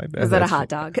everything like that. Was that a hot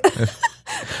dog?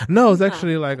 No, it's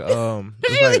actually like it's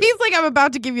like- He's like, I'm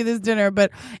about to give you this dinner,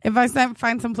 but if I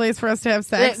find some place for us to have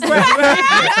sex,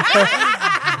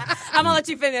 I'm gonna let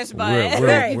you finish,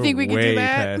 but You think we could do way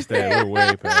that? past that. We're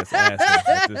way past asking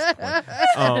at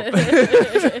this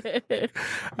point.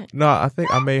 No, I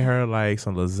think I made her like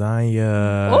some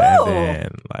lasagna Ooh. and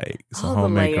then like some All the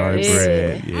homemade garlic layers.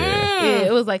 bread. Yeah, Yeah,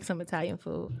 it was like some Italian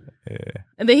food. yeah,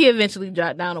 And then he eventually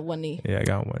dropped down to one knee. yeah. I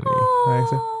got one knee. I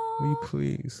said, "Will you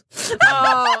please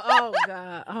Oh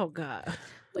God. Oh God.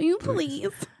 will you please?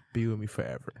 be with me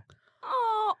forever?"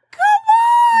 oh, come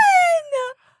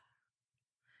on!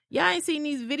 Y'all ain't seen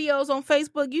these videos on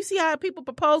Facebook. You see how people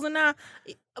proposing now?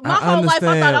 My I whole life I thought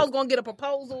understand. I was going to get a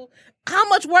proposal. How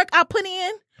much work I put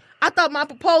in? I thought my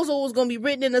proposal was going to be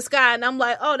written in the sky, and I'm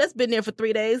like, oh, that's been there for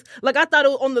 3 days. Like, I thought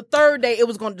on the 3rd day it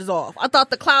was going to dissolve. I thought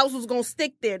the clouds was going to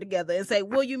stick there together and say,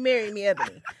 will you marry me,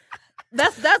 Ebony?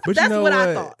 That's But you know what I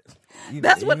what? thought. You-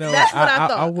 That's you what- know, that's what I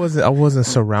thought. I wasn't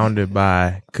surrounded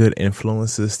by good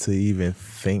influences to even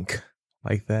think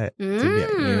like that. To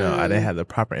be, you know, I didn't have the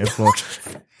proper influence.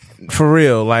 For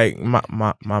real, like my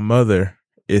mother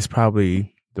is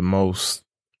probably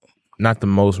not the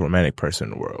most romantic person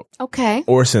in the world, Okay.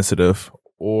 or sensitive,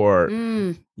 or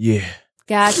yeah,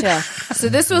 Gotcha. So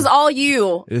this was all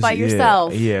you It's- by yeah,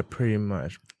 yourself. Yeah, pretty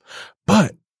much.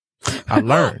 But I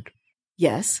learned.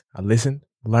 Yes. I listened,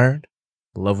 learned,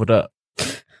 leveled up.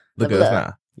 Look Level at us up.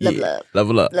 now. Level up.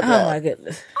 Level up. Oh, my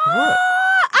goodness. I'm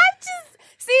just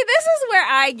see. This is where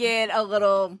I get a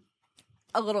little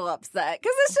upset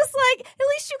because it's just like at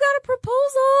least you got a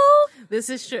proposal. This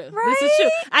is true. This Right? is true.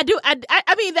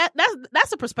 I mean,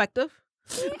 that's a perspective.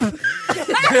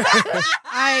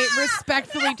 I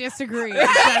respectfully disagree.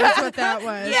 That is what that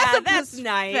was. Yeah, that's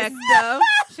nice. Perspective.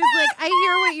 She's like, I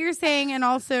hear what you're saying, and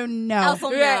also no. Also,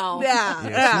 no. Yeah. Yeah,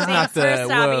 she's Thanks not for the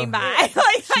stopping by.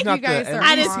 Like, she's not you guys the- are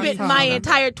I done awesome. spent my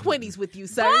entire 20s with you,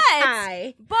 sir. But-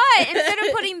 Hi. but instead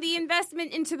of putting the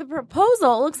investment into the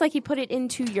proposal, it looks like he put it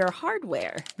into your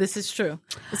hardware. This is true.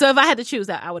 So if I had to choose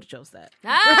that, I would have chose that.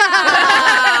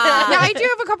 Ah. Now, I do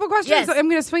have a couple questions. Yes. So I'm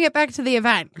going to swing it back to the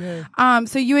event.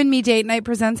 So You and Me Date Night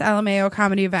presents LMAO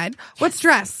comedy event. What's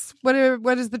dress? What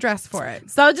is the dress for it?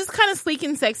 So just kind of sleek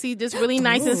and sexy, just really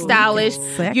nice and stylish.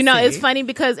 You know, it's funny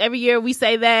because every year we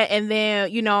say that, and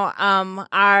then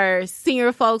our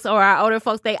senior folks or our older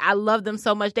folks, I love them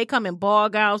so much. They come in ball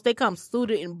gowns, they come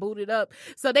suited and booted up,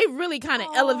 so they really kind of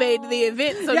elevated the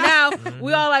event. So now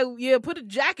we all like, yeah, put a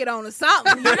jacket on or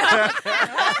something. You know?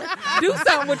 Do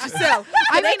something with yourself.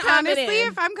 I So they think coming honestly, in.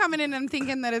 if I'm coming in and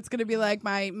thinking that it's going to be like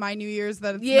my New Year's,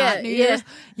 that it's Yeah, not New yeah. Year's.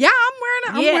 Yeah,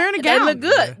 I'm wearing a gown. They look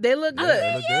good. They look good.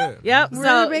 They look good. Yep. Really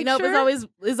So make it's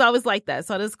sure? always like that.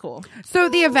 So that's cool. So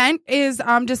the event is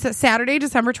just Saturday,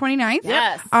 December 29th.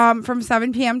 Yes. From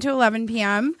 7 p.m. to 11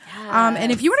 p.m.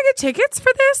 And if you want to get tickets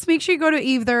for this, make sure you go to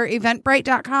either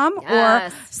eventbrite.com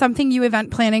Yes. or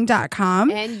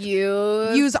somethingyoueventplanning.com. And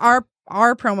you Use our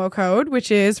promo code,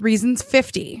 which is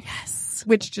reasons50. yes.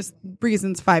 Which just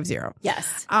reasons 50.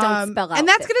 Yes. Don't spell out. And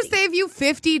that's 50. going to save you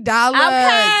 $50.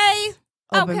 Okay.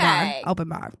 Open Okay. bar. Open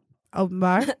bar. Open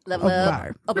bar. Level open up.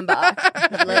 bar. Open bar.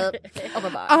 Level up.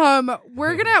 Open bar.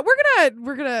 We're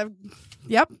gonna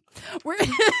yep. We're Do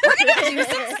some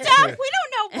stuff. We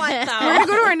don't know what though. We're gonna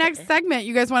go to our next segment.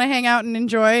 You guys want to hang out and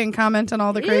enjoy and comment on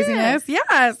all the craziness?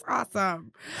 Yes,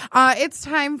 awesome. It's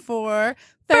time for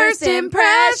First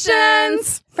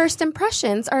Impressions. First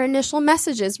impressions are initial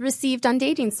messages received on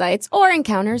dating sites or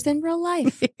encounters in real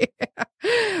life.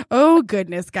 Oh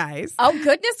goodness, guys. Oh,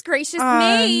 goodness gracious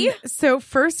me. So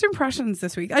first impressions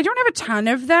this week. I don't have a ton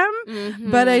of them,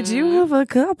 Mm-hmm. but I do have a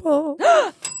couple.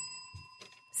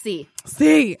 See.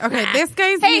 See, okay, this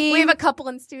guy's Hey, name. we have a couple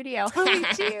in studio. Oh, we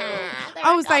do. They're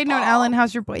Oh, a side note, couple. Ellen,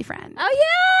 how's your boyfriend? Oh,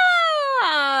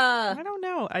 yeah. I don't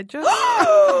know. I just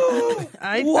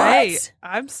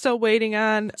I'm still waiting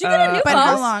on. Did you get a new But phone?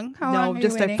 how long? How long No, are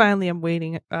just you waiting? I finally am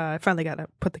waiting. I finally got to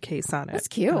put the case on it. That's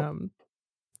cute.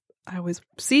 I always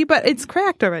see, but it's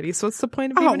cracked already. So what's the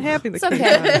point of Oh, even having the it's cake?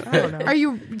 okay. I don't know. Are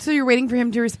you? So you're waiting for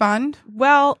him to respond?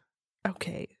 Well,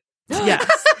 okay. Yes,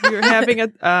 we were having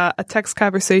a text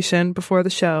conversation before the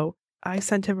show. I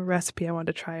sent him a recipe I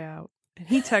wanted to try out, and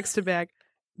he texted back,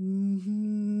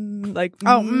 like,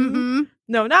 Oh, mm-hmm.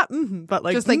 no, not but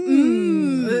like, Just like,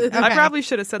 okay. I probably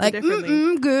should have said Like, it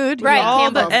differently. good. Right. All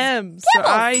Campbell's. the M's. So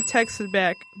I texted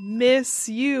back, miss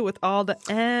you with all the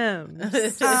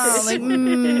M's. Oh, like,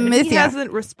 miss He ya.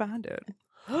 hasn't responded.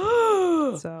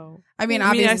 So I mean, I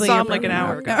obviously, saw you're him like an broken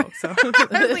hour up. ago. So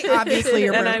Obviously,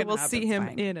 you're and I broken will up. see It's him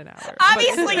fine. in an hour.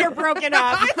 Obviously, you're broken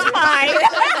up. It's fine.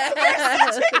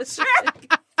 You're such a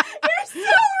jerk. You're so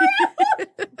rude.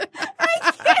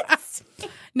 I can't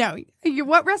stand. No,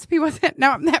 what recipe was it?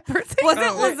 Now I'm that person. Was it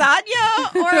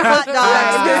lasagna or hot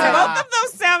dogs? Because both of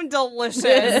those sound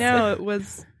delicious. No, it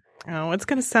was. Oh, it's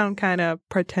gonna sound kind of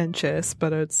pretentious,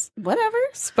 but it's Whatever.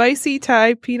 spicy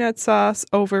Thai peanut sauce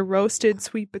over roasted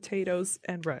sweet potatoes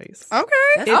and rice. Okay.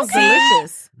 It's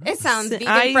delicious. It sounds I-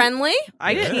 vegan friendly.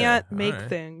 I Yeah, can't make alright.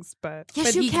 things, but Yes,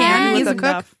 But you he can. can. He's with a cook.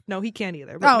 enough. No, he can't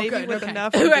either. But Oh, maybe good, with okay.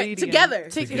 enough Right, ingredients. together.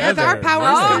 With our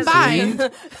powers Alright.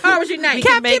 combined. Powers We unite.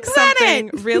 can make Planet. something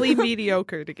really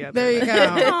mediocre together. There you go.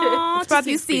 Aw, about just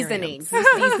the use seasoning. experience.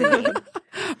 Use seasoning.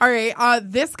 All right.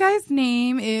 This guy's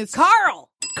name is Carl.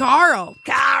 Carl.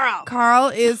 Carl. Carl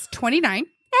is 29,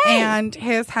 and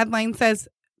his headline says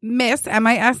Miss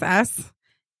MISS,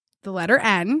 the letter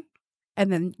N,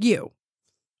 and then you.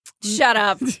 Shut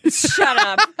up. Shut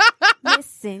up.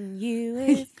 Missing you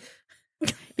is.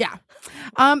 Yeah.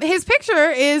 His picture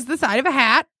is the side of a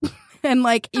hat, and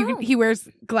like he wears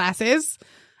glasses.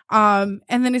 And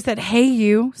then he said, "Hey,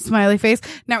 you," smiley face.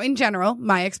 Now, in general,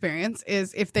 my experience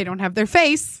is if they don't have their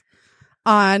face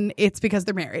on, it's because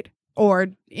they're married or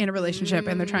in a relationship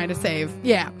and they're trying to save.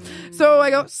 Yeah. So I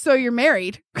go, "So you're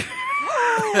married?"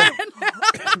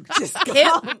 Just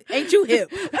Hip. Ain't you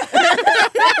hip?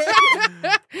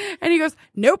 And he goes,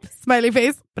 "Nope," smiley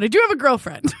face, "but I do have a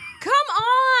girlfriend." Come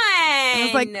on. I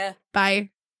was like, "Bye."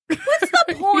 what's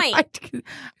the point?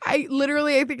 I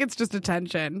think it's just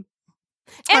attention.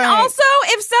 And All right. also,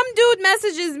 if some dude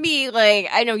messages me, like,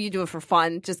 I know you do it for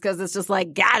fun, just because it's just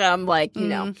like, got him, like, you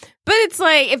know. But it's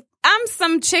like, if I'm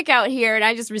some chick out here and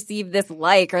I just received this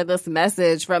like or this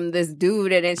message from this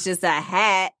dude and it's just a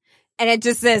hat and it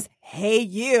just says, "Hey,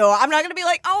 you," I'm not going to be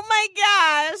like, "Oh my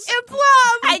gosh. It's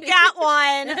love. I got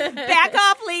one. Back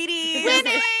off, ladies.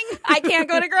 Winning. I can't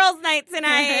go to girls' night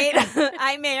tonight.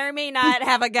 I may or may not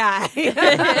have a guy."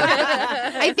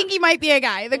 I think he might be a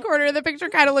guy. The corner of the picture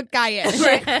kind of looked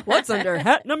guyish. What's under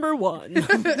hat number 1? Put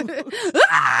it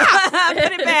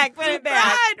back. Put it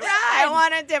back. Run. I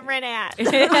want a different hat.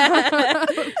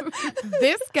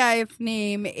 This guy's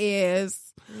name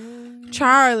is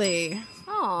Charlie.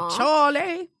 Aw.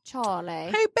 Charlie. Charlie.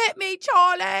 He bit me,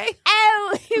 Charlie.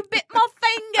 Ow, you bit my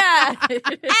finger.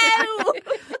 Ow,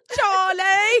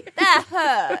 Charlie. that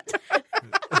hurt.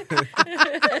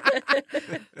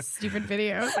 Stupid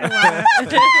video. I love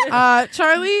it.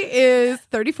 Charlie is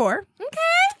 34.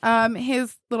 Okay.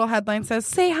 His little headline says,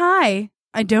 "Say hi.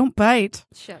 I don't bite."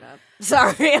 Shut up.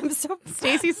 Sorry, I'm so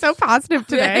Stacey's so positive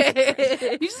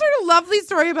today. You just heard a lovely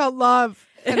story about love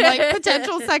and like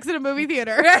potential sex in a movie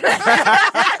theater.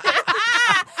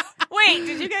 Wait,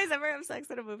 did you guys ever have sex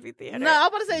at a movie theater? No, I'm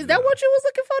about to say, is that what you was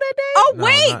looking for that day? Oh, No,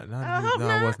 wait. no,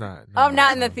 it was not. Oh, No,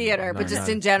 not in the no, theater, no, but just not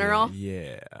in general?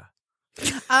 Yeah.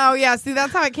 Oh yeah, see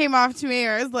that's how it came off to me.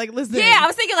 I was like, listen. Yeah, I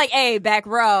was thinking like, hey, back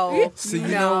row. See, you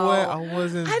know what? I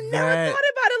wasn't. I never that, thought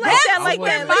about it like that. I Like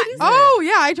wasn't that, ladies. Oh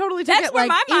yeah, I totally took That's it where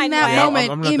like my in mind that went. moment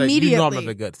I'm not that, immediately. you know I'm not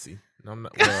that gutsy. I'm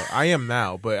not. Well, I am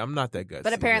now, but I'm not that gutsy.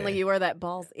 But apparently yeah. you were that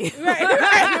ballsy.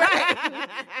 Right.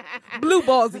 Blue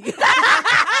ballsy.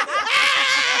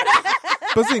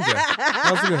 Bazinga. That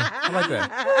was good. I like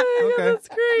that. Okay, that's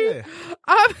great.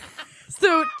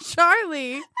 So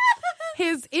Charlie,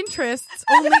 his interests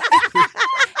only his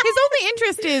only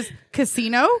interest is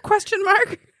casino ?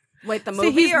 Wait, the So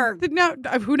movie he's- or... no?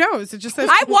 Who knows? It just says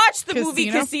I watched the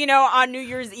movie Casino on New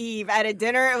Year's Eve at a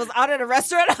dinner. It was out at a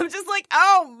restaurant. I'm just like,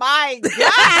 oh my God.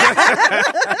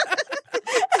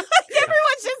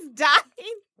 Everyone's just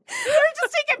dying. We're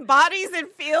just taking bodies in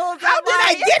fields. How did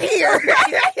I get here?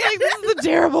 Like, this is a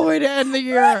terrible way to end the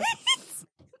year.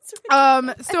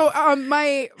 My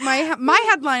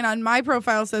headline on my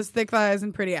profile says thick thighs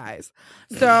and pretty eyes.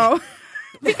 So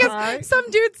because some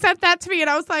dude sent that to me and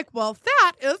I was like, well,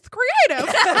 that is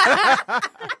creative.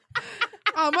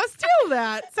 I'm gonna steal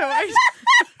that. So I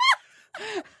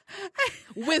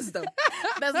Wisdom.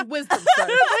 That's wisdom, sir.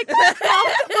 like,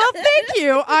 well, thank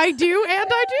you. I do and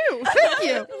I do. Thank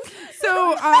you.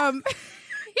 So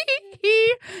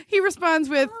he responds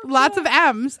with lots of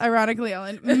M's, ironically,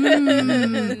 Ellen.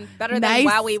 Better than Nice.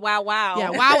 wowie wow wow. Yeah,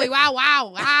 wowie, wow,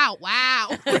 wow, wow, wow.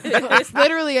 It's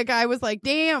literally a guy was like,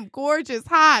 damn, gorgeous,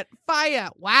 hot, fire,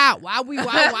 wow, wowie, wow,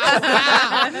 wow,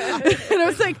 wow. And I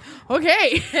was like,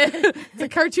 okay. It's a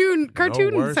cartoon No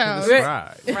words to sound.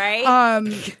 describe. Right?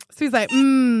 So he's like,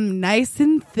 nice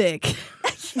and thick.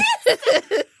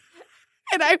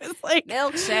 And I was like,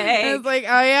 Milkshake.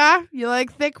 oh yeah, you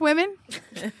like thick women?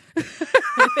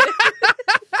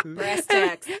 Breast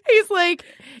text. He's like,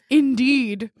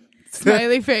 indeed.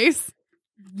 Smiley face.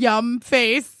 Yum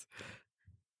face.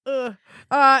 Ugh.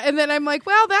 And then I'm like,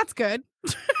 well, that's good.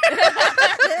 Because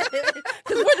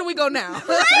where do we go now?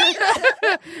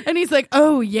 And he's like,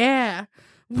 oh yeah.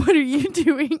 What are you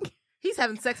doing? He's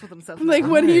having sex with himself. I'm like,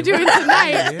 what are you doing tonight?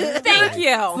 Yeah. Thank He's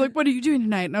you. like, what are you doing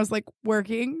tonight? And I was like,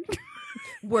 working.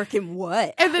 Working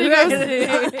what? And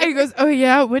then he goes, oh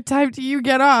yeah, what time do you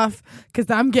get off? Because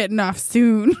I'm getting off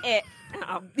soon.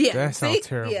 Yeah. That sounds see?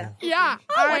 terrible. Yeah. Yeah.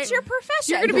 Oh, what's your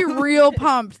profession? You're going to be real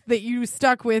pumped that you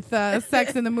stuck with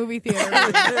Sex in the Movie Theater.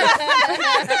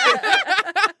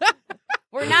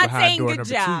 We're not Behind saying door good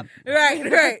number job.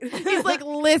 Right. He's like,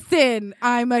 listen,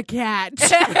 I'm a cat.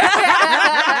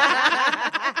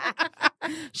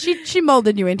 She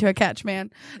molded you into a catch,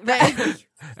 man.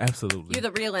 Absolutely.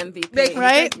 You're the real MVP. Thank you.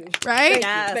 Right? Right?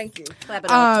 Yes. Thank you. Clap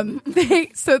it up.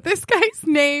 So this guy's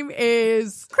name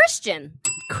is Christian.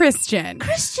 Christian.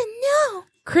 Christian, no.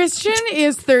 Christian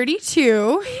is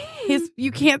 32.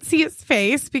 You can't see his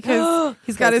face because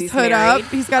he's got his he's hood married.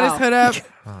 up. He's got his hood up.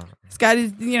 He's got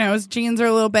his, his jeans are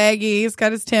a little baggy. He's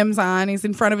got his Timbs on. He's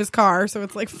in front of his car, so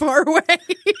it's like far away.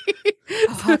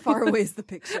 How far away is the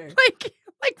picture?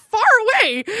 like far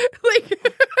away. Like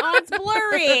Oh, it's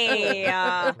blurry.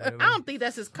 I don't think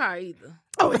that's his car either.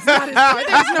 oh, it's not his car.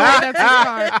 There's no way that's his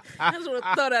car. I just want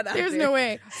to throw that out There's there. no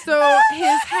way. So his He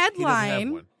doesn't have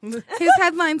headline, one. his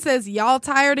headline says, "Y'all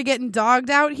tired of getting dogged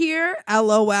out here?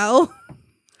 LOL."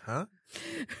 Huh?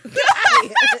 Be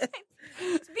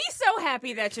so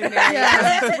happy that you're married.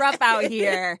 It's rough out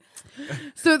here.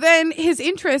 So then his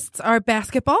interests are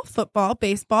basketball, football,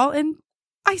 baseball, and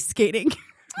ice skating.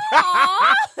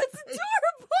 Aw, that's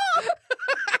adorable.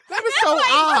 That is so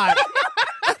odd.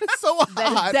 That is so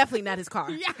That is odd. definitely not his car.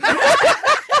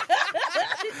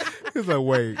 He's like,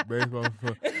 wait, baseball.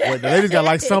 Wait, the ladies got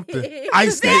like something.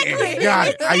 Ice skating. Got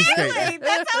it. Ice skating.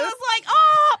 That's how I was like,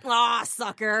 oh,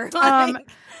 sucker.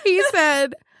 He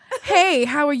said, "Hey,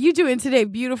 how are you doing today,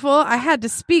 beautiful? I had to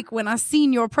speak when I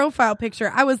seen your profile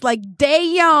picture. I was like,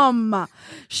 damn."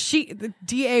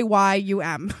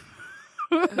 DAYUM.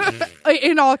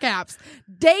 In all caps.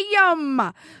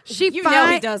 Damn. She You know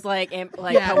he does like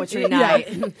Yeah. poetry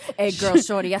night. Hey, girl,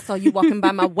 shorty, I saw you walking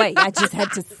by my way. I just had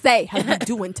to say, how you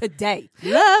doing today?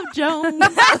 Love Jones.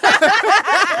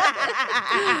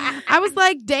 I was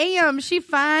like, damn, she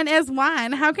fine as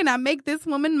wine. How can I make this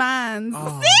woman mine?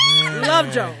 Oh, man.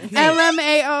 Love Jones.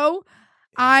 LMAO.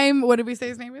 What did we say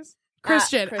his name is?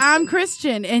 Christian. Christian. I'm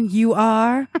Christian, and you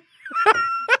are?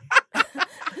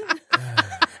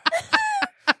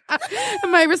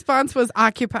 My response was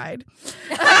occupied.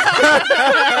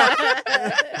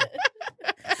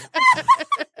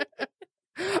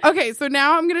 Okay, so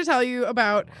now I'm going to tell you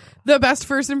about the best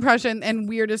first impression and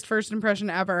weirdest first impression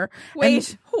ever.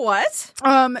 Wait, what?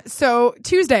 So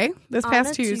Tuesday, this On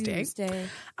past a Tuesday,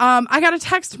 I got a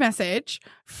text message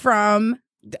from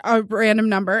a random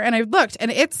number, and I looked, and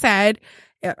it said,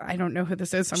 I don't know who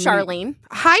this is. So I'm gonna- Charlene.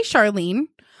 Hi, Charlene.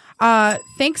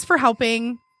 Thanks for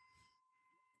helping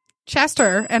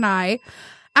Chester and I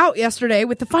out yesterday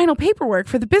with the final paperwork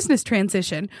for the business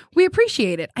transition. We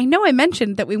appreciate it. I know I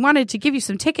mentioned that we wanted to give you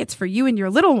some tickets for you and your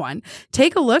little one.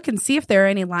 Take a look and see if there are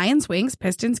any Lions, Wings,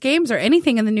 Pistons games or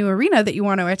anything in the new arena that you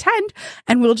want to attend,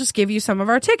 and we'll just give you some of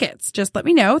our tickets. Just let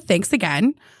me know. Thanks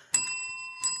again.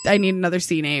 I need another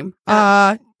C name.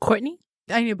 Courtney?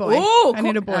 I need a boy. Ooh, I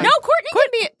need a boy. No,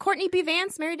 Courtney B.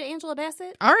 Vance married to Angela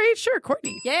Bassett. All right, sure,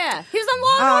 Courtney. Yeah, he was on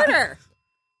Law and Order.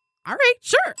 All right,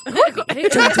 sure.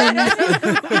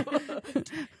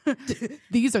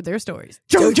 These are their stories.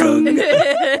 So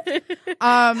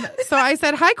I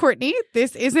said, "Hi, Courtney.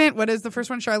 This isn't, what is the first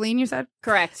one? Charlene, you said?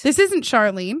 Correct. This isn't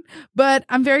Charlene, but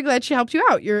I'm very glad she helped you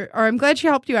out. I'm glad she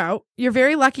helped you out. You're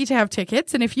very lucky to have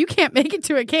tickets, and if you can't make it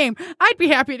to a game, I'd be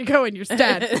happy to go in your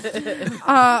stead.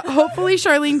 Hopefully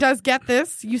Charlene does get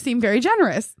this. You seem very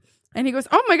generous. And he goes,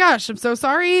 "Oh my gosh, I'm so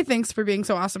sorry. Thanks for being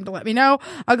so awesome to let me know.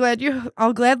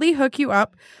 I'll gladly hook you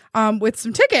up with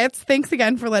some tickets. Thanks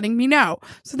again for letting me know."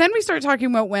 So then we start talking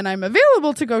about when I'm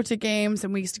available to go to games,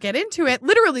 and we used to get into it.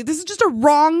 Literally, this is just a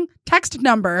wrong text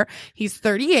number. He's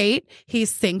 38.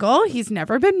 He's single. He's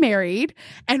never been married,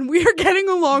 and we are getting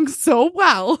along so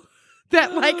well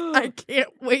that like I can't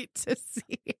wait to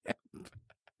see him.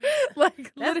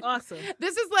 Like That's awesome.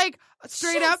 this is like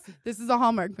straight up. This is a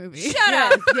Hallmark movie. Shut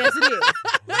up. Yes, it is.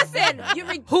 Listen, you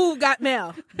Who got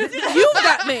mail? You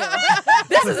got mail.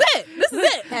 This is it. This is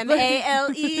it. MALE.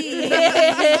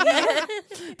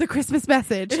 The Christmas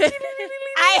message.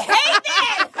 I hate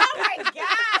it. Oh my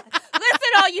god. Listen,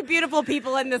 all you beautiful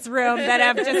people in this room that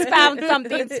have just found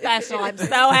something special. I'm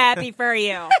so happy for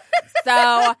you.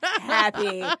 So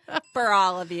happy for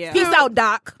all of you. Peace out,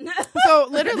 Doc. So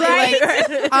literally, like,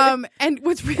 and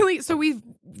what's really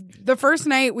the first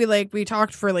night we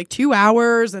talked for like 2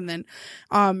 hours, and then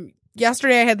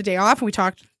yesterday I had the day off and we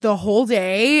talked the whole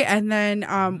day, and then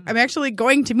I'm actually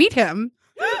going to meet him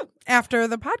after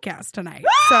the podcast tonight.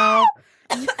 So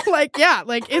like, yeah,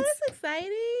 like it's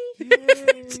exciting.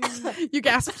 you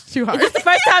gasped too hard. Is this the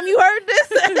first time you heard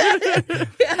this?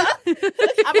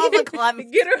 I'm over club.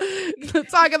 Get her.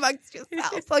 Talk amongst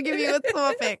yourselves. I'll give you a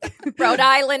topic. Rhode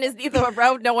Island is neither a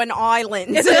road nor an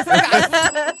island.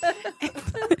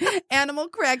 Animal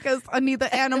crackers are neither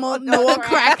animal nor a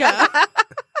cracker.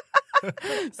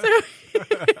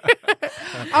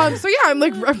 So yeah, I'm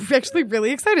actually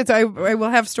really excited. So I will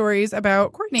have stories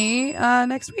about Courtney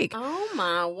next week. Oh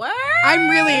my word! I'm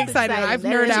really excited. I've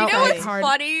nerded You out know like what's hard.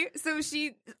 funny? So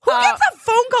she Who gets a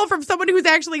phone call from someone who's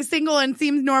actually single and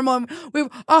seems normal? We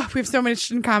have so much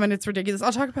in common. It's ridiculous.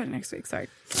 I'll talk about it next week. Sorry.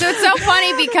 So it's so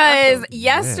funny because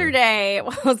yesterday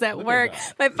while I was at work,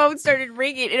 my phone started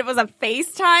ringing and it was a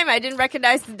FaceTime. I didn't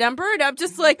recognize the number and I'm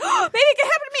just like, oh, maybe it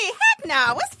could happen to me. Heck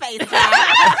no, it's FaceTime.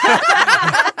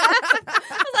 I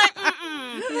was like,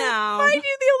 no. Mind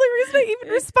you, the only reason I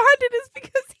even responded is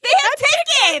because They had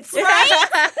tickets,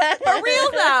 right? For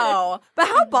real though. But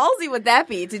how ballsy would that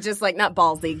be to just like, not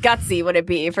ballsy, gutsy would it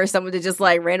be for someone to just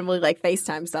like randomly like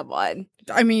FaceTime someone?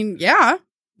 I mean, yeah.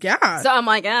 So I'm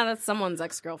like, that's someone's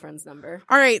ex-girlfriend's number.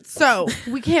 All right, so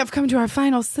we have come to our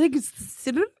final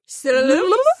segment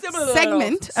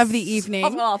of the evening,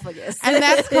 Esophagus. and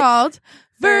that's called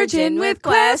Virgin with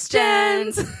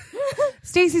Questions.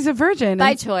 Stacey's a virgin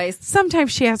By and choice.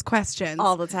 sometimes she has questions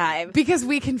All the time. because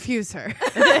we confuse her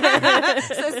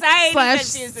Society /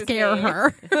 confuses scare me.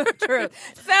 her. True.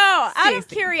 So, out of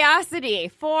curiosity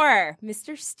for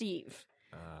Mr. Steve.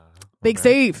 Big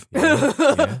Steve.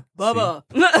 Bubba.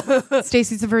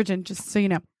 Stacey's a virgin, just so you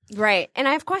know. Right. And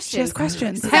I have questions. She has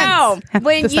questions. So, Hence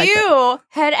when the segment. you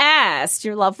had asked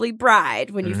your lovely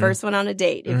bride when you first went on a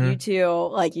date, if you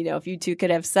two, if you two could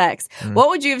have sex, what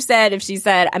would you have said if she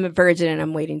said, I'm a virgin and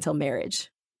I'm waiting till marriage?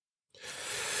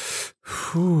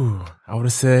 Whew. I would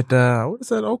have said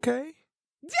okay.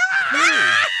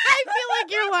 I feel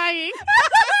like you're lying.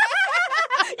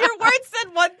 Your words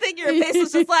said one thing, your face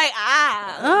was just like,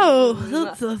 Oh,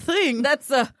 that's a thing. That's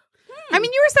a... I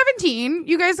mean, you were 17.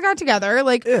 You guys got together.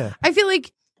 Like, Yeah. I feel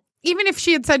like even if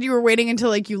she had said you were waiting until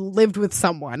like you lived with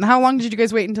someone, how long did you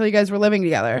guys wait until you guys were living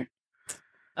together?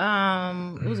 It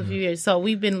was a few years. So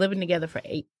we've been living together for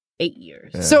eight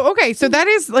years. Yeah. So, okay. So that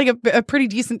is like a pretty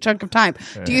decent chunk of time.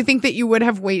 Do you think that you would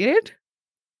have waited?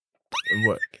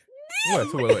 What? So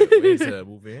wait to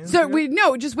move in?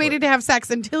 So just waited to have sex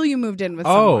until you moved in with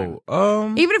someone.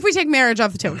 Even if we take marriage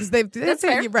off the table, because that's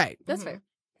fair. right. That's fair.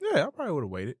 Yeah, I probably would have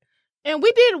waited. And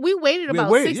we waited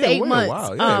about 6 to 8 months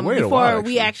waited a before while,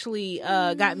 we actually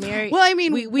got married. Well, I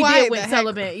mean, we why did the went heck-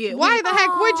 celibate. Yeah, Why the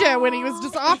heck would you when he was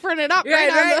just offering it up?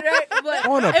 Right. But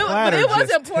On a platter, it was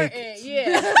just important. take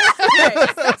Yeah.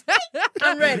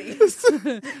 I'm ready.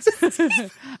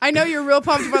 I know you're real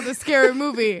pumped about the scary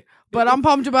movie, but I'm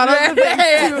pumped about other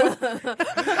things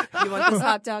too. You want this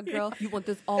hot dog, girl? You want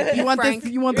this all You want Frank?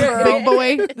 this? You want this big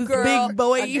boy? This Girl, big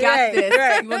boy? I got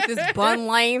this. You want this bun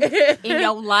length in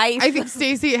your life? I think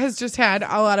Stacey has just had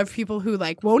a lot of people who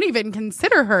like won't even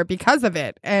consider her because of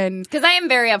it, and Because I am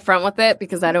very upfront with it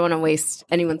because I don't want to waste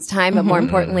anyone's time, but more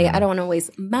importantly, I don't want to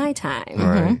waste my time.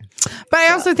 Right. but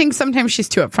I also think sometimes she's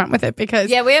too upfront with it because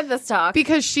Yeah, we have this talk.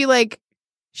 because she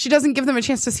doesn't give them a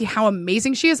chance to see how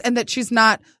amazing she is and that she's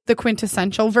not the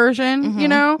quintessential version, you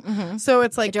know? So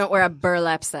it's I like, don't wear a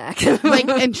burlap sack.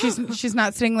 and she's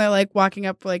not sitting there like walking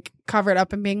up, like covered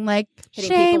up and being like,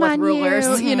 Hitting shame people with on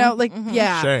rulers. you know, like,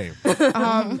 yeah. Shame.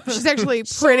 She's actually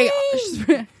pretty,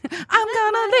 I'm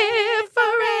gonna live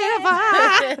forever.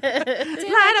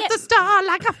 Light up the star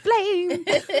like a flame.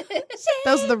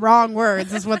 Those are the wrong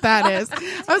words, is what that is.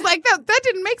 I was like, that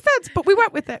didn't make sense, but we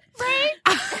went with it.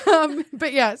 Right.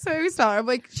 But yeah, so I always tell her, I'm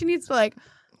like, she needs to like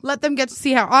let them get to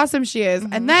see how awesome she is.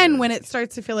 And then when it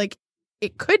starts to feel like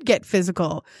it could get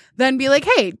physical, then be like,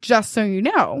 hey, just so you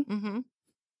know,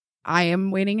 I am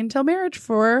waiting until marriage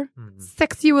for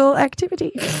sexual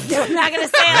activity. I'm not gonna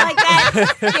say it like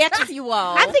that. Sexual.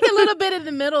 I think a little bit in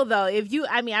the middle, though.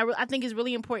 I think it's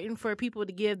really important for people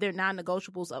to give their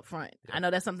non-negotiables up front. I know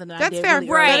that's something that I That's did fair.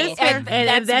 really Right. early.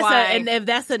 And if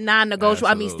that's a non-negotiable,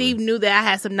 I mean, Absolutely. Steve knew that I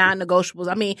had some non-negotiables.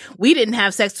 I mean, we didn't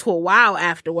have sex for a while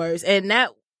afterwards, and that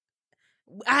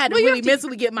I had to Well, you really have to-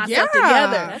 mentally get myself Yeah.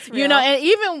 together. That's You know, real. and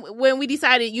even when we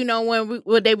decided, you know,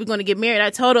 what day we're going to get married, I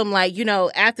told him, like, you know,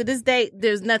 after this date,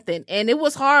 there's nothing. And it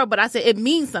was hard, but I said it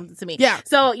means something to me. Yeah.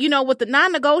 So, you know, with the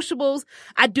non-negotiables,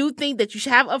 I do think that you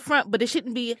should have up front, but it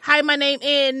shouldn't be, hi, my name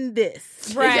in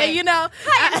this. Right. Okay, you know?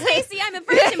 Hi, I'm Stacey. I'm a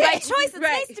virgin by choice. It's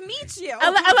Right. nice to meet you.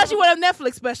 Unless you want a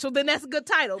Netflix special, then that's a good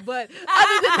title. But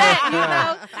other than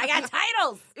that, I got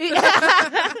titles. you know.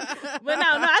 But no,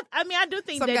 I mean, I do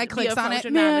think Some that guy to be clicks upfront on with it.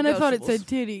 your Man, I thought it non-negotiables. said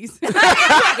titties.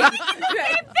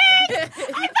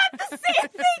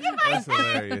 That's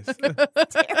hilarious.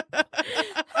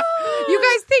 You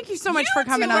guys, thank you so much for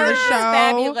coming on the show.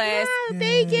 Fabulous.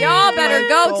 Thank you. Y'all better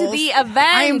go to the event.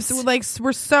 I am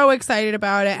we're so excited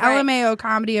about it. Right. LMAO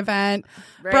comedy event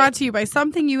Right. brought to you by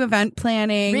Something You Event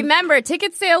Planning. Remember,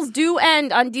 ticket sales do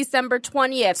end on December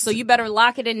 20th, so you better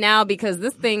lock it in now because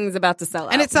this thing's about to sell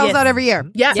out. and it sells Yes. out every year.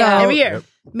 Yeah, So every year.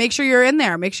 make sure you're in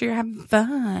there. Make sure you're having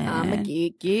fun. I'ma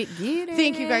get it.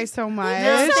 Thank you guys so much.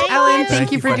 you so Ellen, much.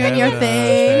 thank you for doing having your us.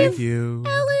 thing. Thank you.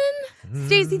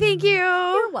 Stacey, thank you.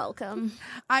 You're welcome.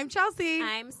 I'm Chelsea.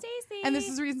 I'm Stacey. And this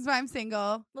is Reasons Why I'm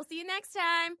Single. We'll see you next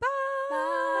time.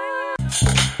 Bye.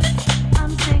 Bye.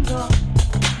 I'm single.